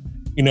 Right.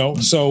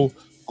 So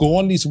go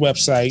on these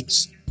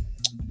websites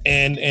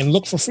and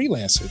look for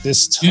freelancers.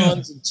 There's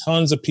tons and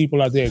tons of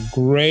people out there,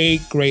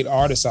 great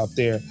artists out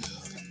there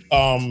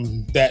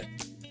that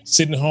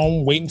sitting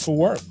home waiting for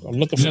work or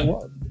looking for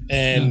work.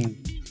 And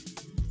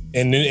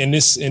in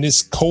this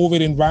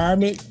COVID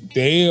environment,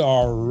 they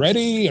are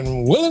ready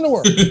and willing to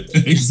work.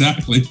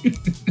 Exactly.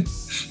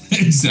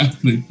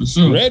 Exactly, for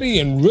sure. Ready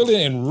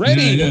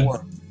to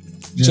work.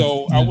 Yeah,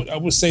 so I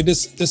would say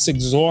this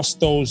exhausts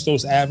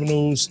those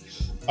avenues.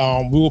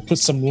 We will put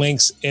some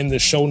links in the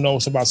show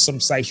notes about some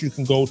sites you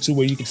can go to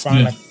where you can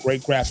find like a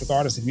great graphic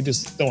artist if you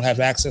just don't have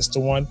access to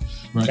one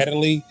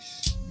readily,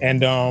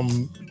 and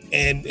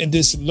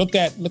just look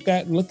at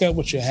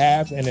what you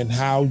have and then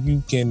how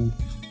you can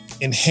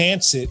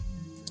enhance it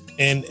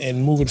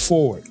and move it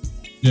forward.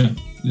 Yeah.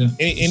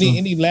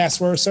 Any last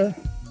words, sir?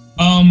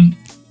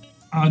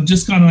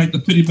 Just kind of like the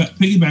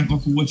piggyback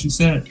off of what you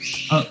said.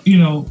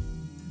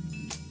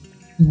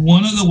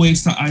 One of the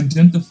ways to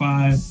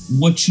identify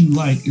what you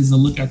like is to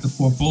look at the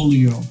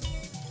portfolio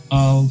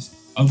of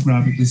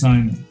graphic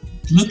designer.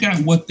 Look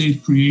at what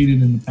they've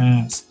created in the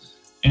past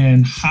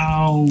and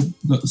how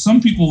some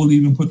people will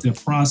even put their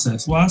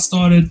process. Well, I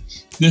started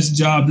this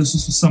job, this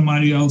was for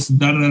somebody else,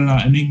 and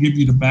and they give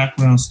you the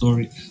background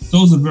story.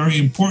 Those are very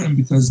important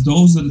because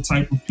those are the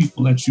type of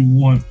people that you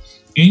want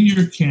in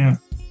your camp.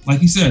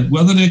 Like you said,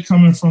 whether they're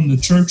coming from the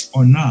church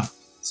or not.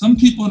 Some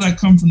people that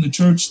come from the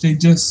church, they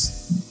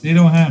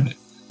don't have it.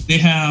 They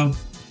have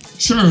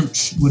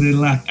church where they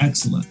lack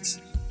excellence.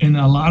 And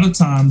a lot of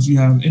times you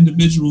have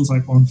individuals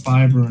like on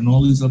Fiverr and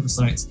all these other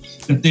sites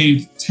that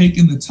they've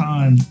taken the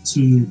time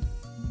to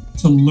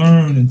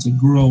learn and to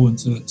grow and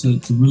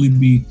to really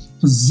be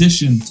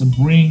positioned to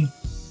bring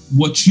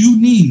what you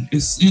need.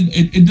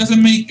 It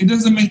doesn't make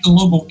the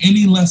logo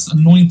any less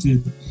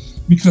anointed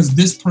because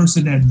this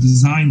person that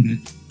designed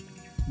it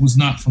was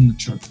not from the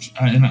church.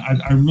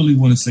 I really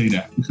want to say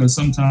that because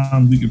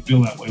sometimes we can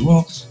feel that way.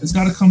 Well, it's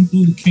got to come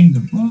through the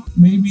kingdom. Well,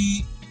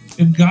 maybe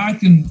if God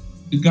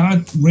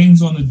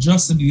reigns on the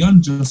just and the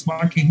unjust,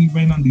 why can't he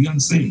reign on the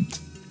unsaved?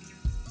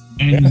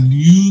 And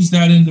use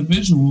that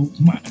individual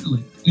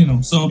mightily,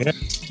 So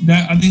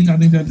that I think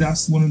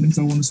that's one of the things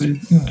I want to say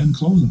in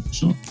closing, for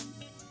sure.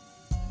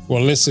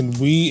 Well, listen,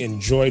 we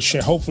enjoyed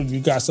sharing. Hopefully you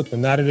got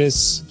something out of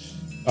this.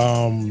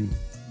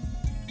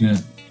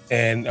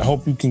 And I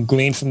hope you can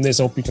glean from this.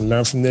 I hope you can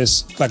learn from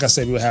this. Like I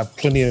said, we'll have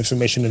plenty of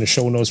information in the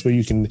show notes where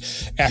you can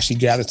actually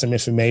gather some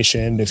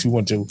information if you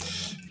want to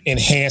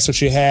enhance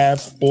what you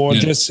have, or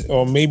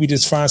maybe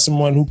just find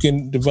someone who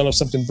can develop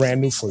something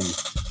brand new for you,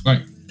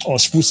 right? Or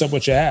spruce up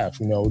what you have.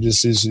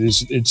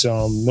 It's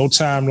no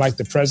time like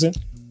the present.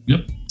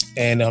 Yep.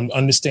 And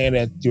understand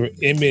that your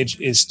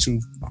image is to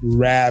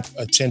grab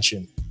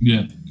attention.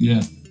 Yeah.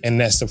 And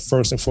that's the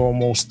first and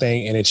foremost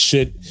thing. And it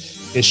should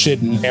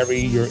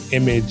marry your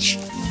image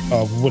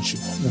of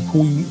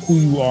who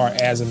you are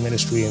as a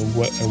ministry and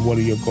what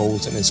are your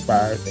goals and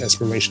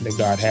aspiration that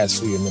God has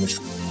for your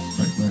ministry.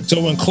 Right.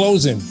 So in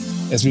closing,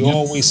 as we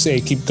always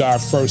say, keep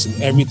God first in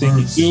everything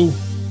you do.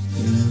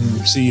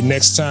 See you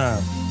next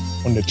time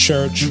on the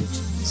Church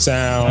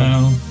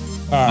Sound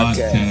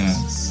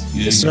Podcast.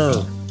 Yes,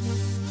 sir.